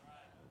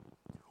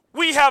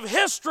 We have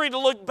history to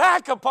look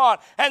back upon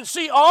and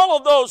see all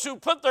of those who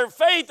put their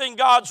faith in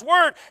God's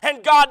Word,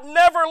 and God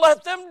never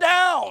let them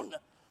down.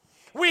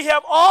 We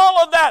have all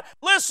of that.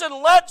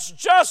 Listen, let's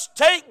just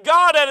take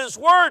God at His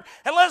Word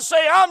and let's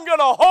say, I'm going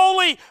to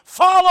wholly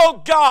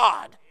follow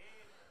God.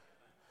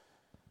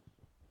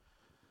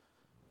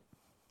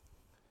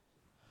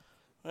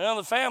 Well,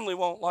 the family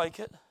won't like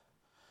it.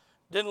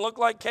 Didn't look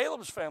like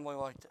Caleb's family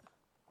liked it.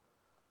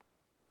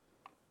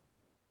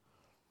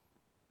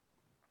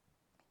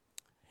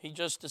 He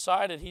just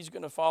decided he's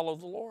going to follow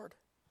the Lord.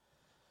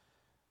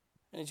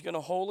 And he's going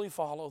to wholly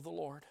follow the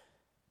Lord.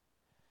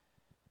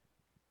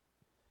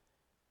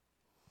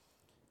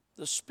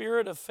 The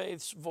Spirit of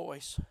faith's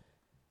voice.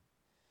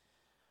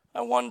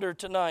 I wonder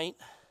tonight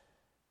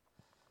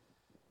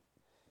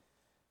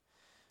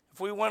if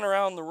we went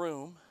around the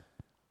room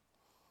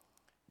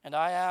and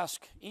I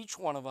ask each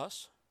one of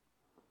us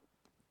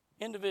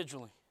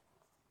individually,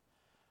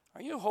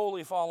 are you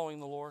wholly following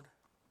the Lord?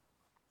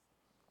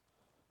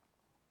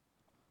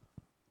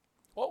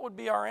 What would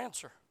be our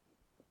answer?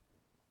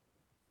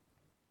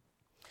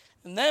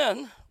 And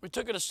then we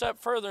took it a step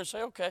further and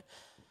say, okay,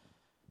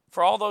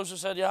 for all those who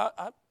said, yeah,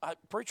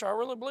 preacher, I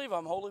really believe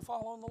I'm wholly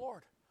following the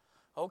Lord.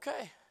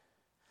 Okay,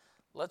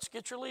 let's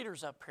get your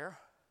leaders up here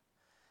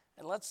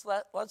and let's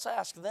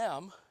ask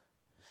them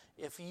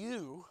if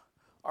you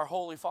are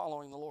wholly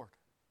following the Lord.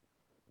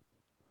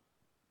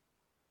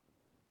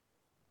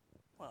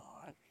 Well,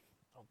 I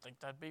don't think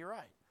that'd be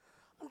right.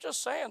 I'm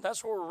just saying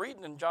that's what we're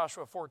reading in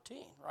Joshua 14,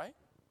 right?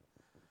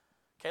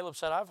 Caleb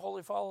said, I've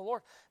wholly followed the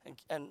Lord.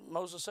 And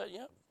Moses said,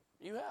 yeah,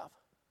 you have.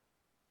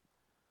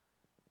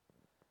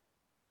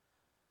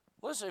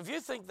 Listen, if you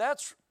think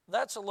that's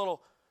a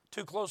little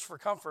too close for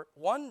comfort,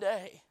 one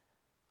day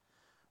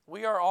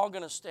we are all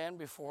going to stand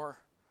before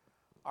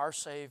our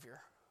Savior.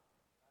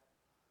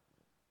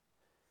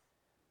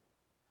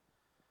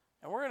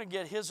 And we're going to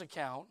get His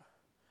account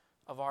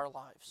of our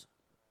lives.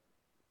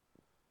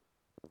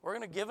 We're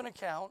going to give an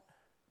account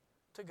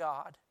to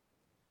God.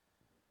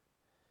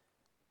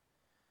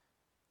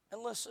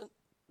 And listen,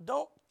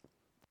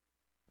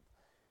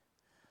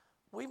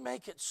 we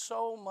make it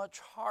so much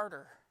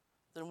harder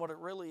than what it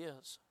really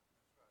is.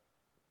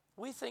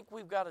 We think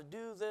we've got to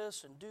do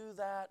this and do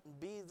that and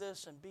be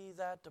this and be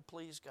that to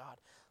please God.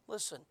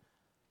 Listen,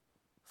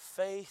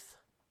 faith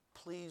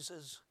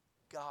pleases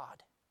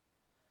God.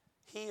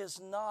 He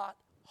is not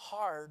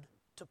hard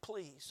to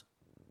please.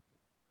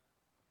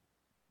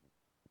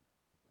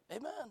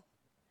 Amen.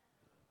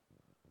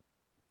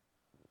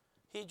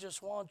 He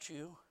just wants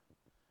you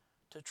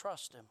to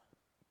trust Him.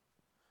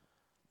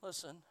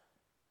 Listen,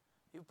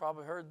 you've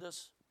probably heard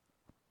this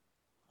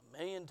a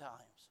million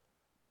times.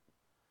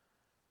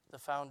 The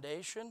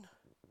foundation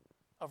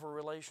of a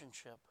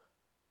relationship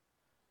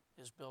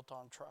is built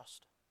on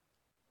trust.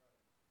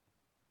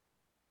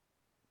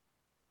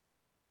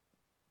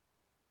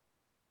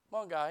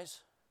 Come on,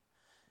 guys.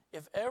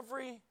 If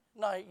every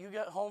night you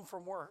get home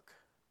from work,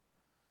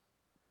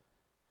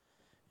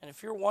 and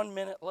if you're 1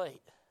 minute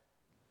late,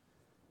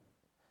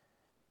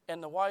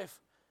 and the wife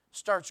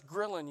starts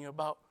grilling you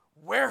about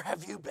where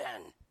have you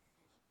been?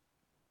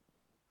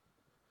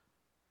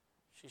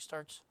 She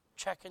starts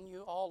checking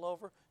you all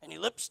over. Any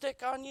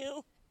lipstick on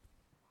you?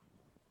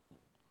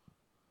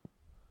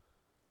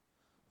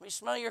 Let me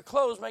smell your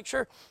clothes. Make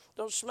sure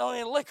don't smell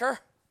any liquor.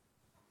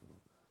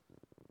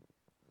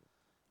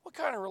 What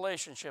kind of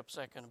relationship is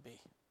that going to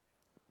be?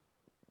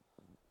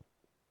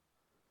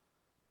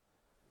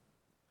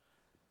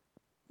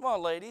 Come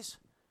on, ladies.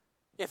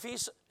 If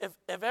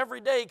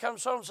every day he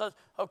comes home and says,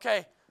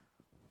 okay,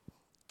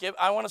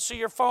 I want to see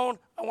your phone.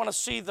 I want to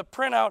see the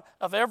printout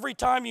of every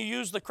time you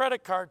use the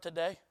credit card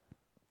today.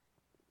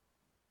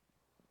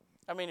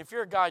 I mean, if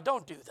you're a guy,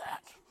 don't do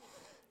that.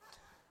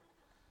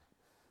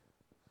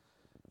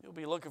 You'll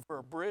be looking for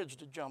a bridge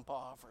to jump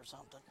off or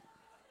something.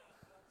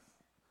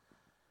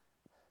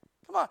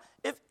 Come on.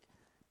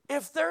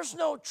 If there's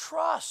no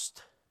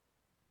trust,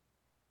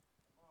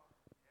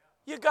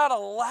 you got a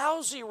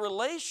lousy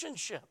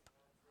relationship.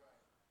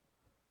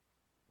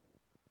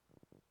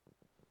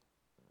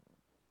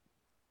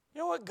 You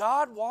know what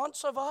God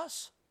wants of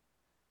us?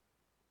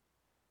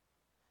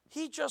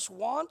 He just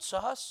wants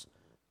us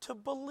to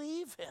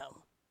believe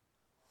Him.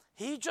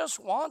 He just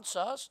wants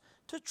us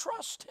to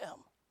trust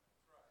Him.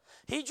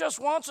 He just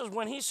wants us,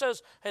 when He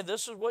says, hey,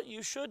 this is what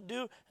you should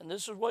do and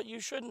this is what you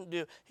shouldn't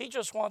do, He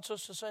just wants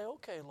us to say,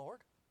 okay, Lord.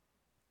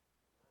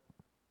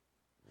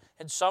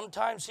 And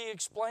sometimes He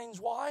explains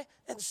why,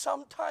 and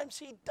sometimes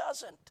He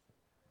doesn't.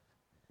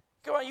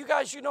 Come on, you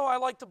guys, you know I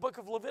like the book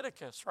of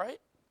Leviticus, right?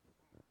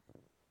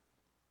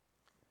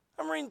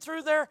 I'm reading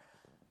through there,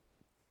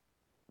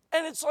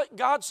 and it's like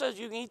God says,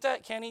 you can eat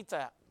that, can't eat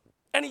that.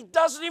 And He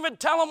doesn't even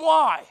tell them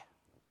why.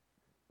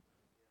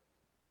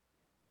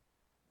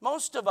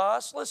 Most of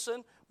us,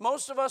 listen,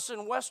 most of us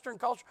in Western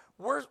culture,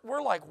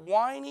 we're like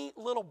whiny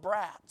little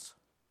brats.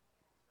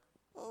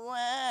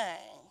 Why?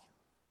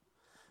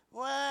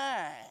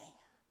 Why?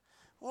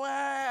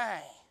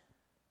 Why?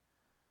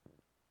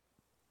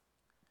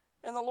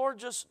 And the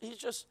Lord He's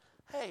just,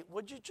 hey,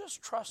 would you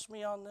just trust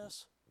me on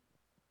this?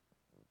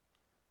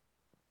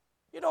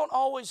 You don't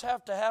always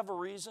have to have a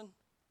reason.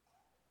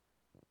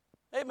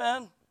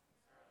 Amen.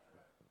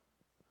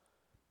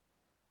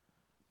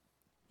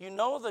 You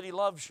know that He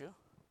loves you,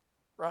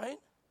 right?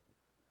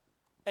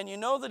 And you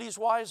know that He's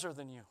wiser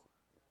than you.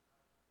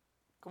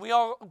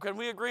 Can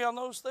we agree on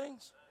those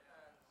things?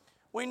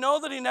 We know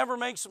that He never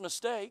makes a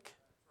mistake.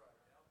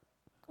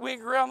 We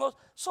agree on those.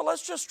 So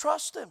let's just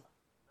trust Him.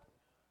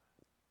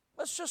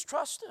 Let's just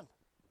trust Him.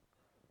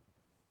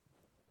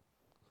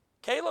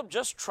 Caleb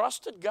just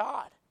trusted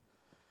God.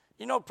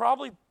 You know,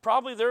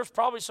 there's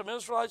probably some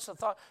Israelites that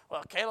thought,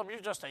 well, Caleb,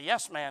 you're just a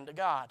yes man to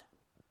God.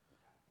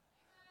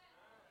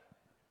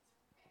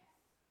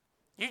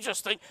 You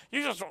just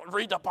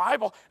read the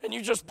Bible and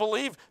you just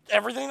believe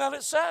everything that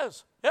it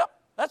says. Yep,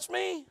 that's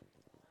me.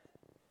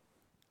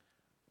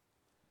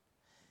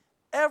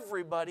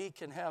 Everybody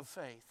can have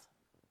faith.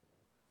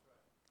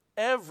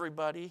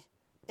 Everybody,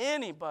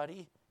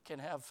 anybody can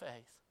have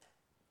faith.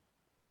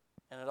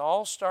 And it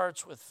all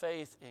starts with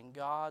faith in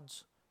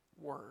God's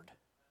Word.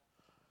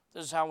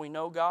 This is how we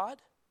know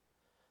God.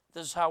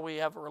 This is how we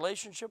have a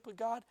relationship with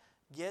God.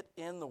 Get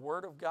in the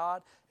Word of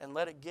God and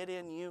let it get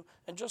in you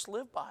and just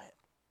live by it.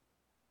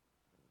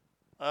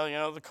 Well, you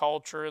know, the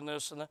culture and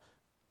this and that.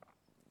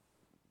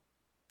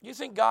 You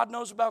think God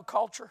knows about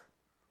culture?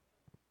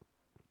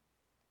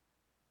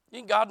 You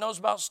think God knows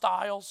about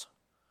styles?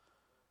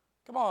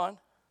 Come on.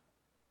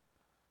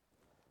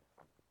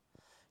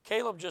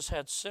 Caleb just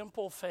had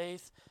simple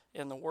faith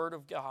in the Word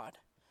of God.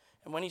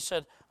 And when he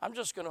said, I'm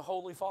just going to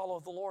wholly follow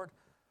the Lord,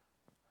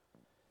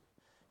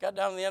 got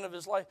down to the end of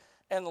his life,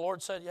 and the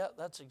Lord said, yeah,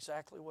 that's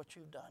exactly what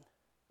you've done.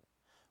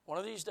 One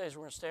of these days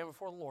we're going to stand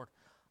before the Lord.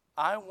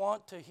 I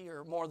want to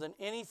hear more than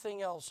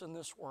anything else in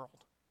this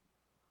world.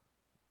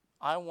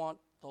 I want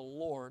the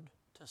Lord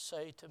to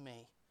say to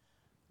me,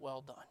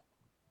 well done.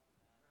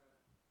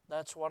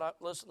 That's what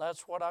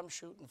I'm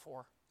shooting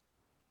for.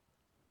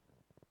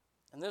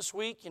 And this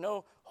week, you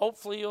know,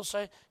 hopefully you'll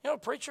say, you know,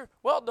 preacher,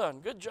 well done,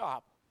 good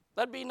job.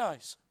 That'd be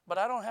nice, but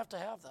I don't have to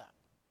have that.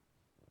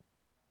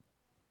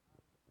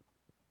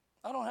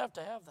 I don't have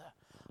to have that.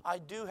 I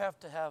do have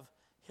to have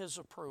His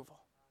approval.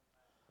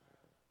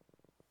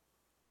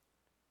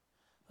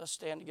 Let's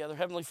stand together.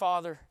 Heavenly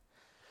Father,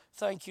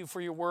 thank you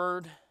for your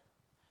word.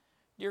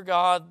 Dear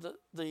God,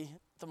 the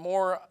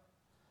more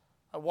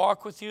I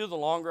walk with you, the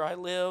longer I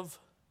live,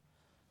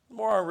 the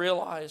more I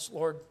realize,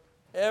 Lord,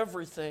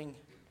 everything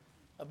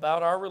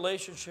about our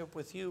relationship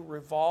with you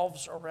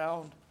revolves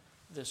around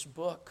this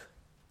book.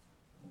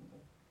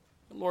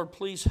 And Lord,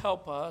 please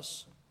help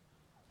us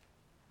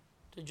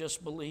to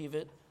just believe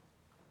it,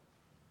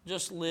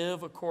 just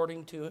live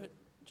according to it,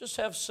 just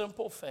have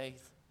simple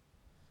faith.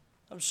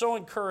 I'm so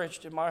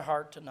encouraged in my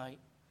heart tonight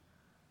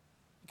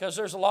because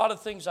there's a lot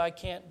of things I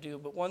can't do,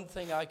 but one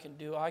thing I can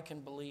do, I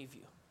can believe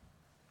you.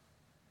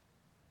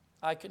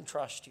 I can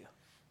trust you.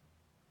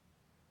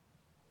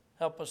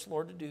 Help us,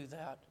 Lord, to do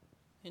that.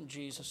 In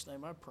Jesus'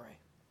 name I pray.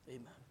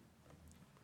 Amen.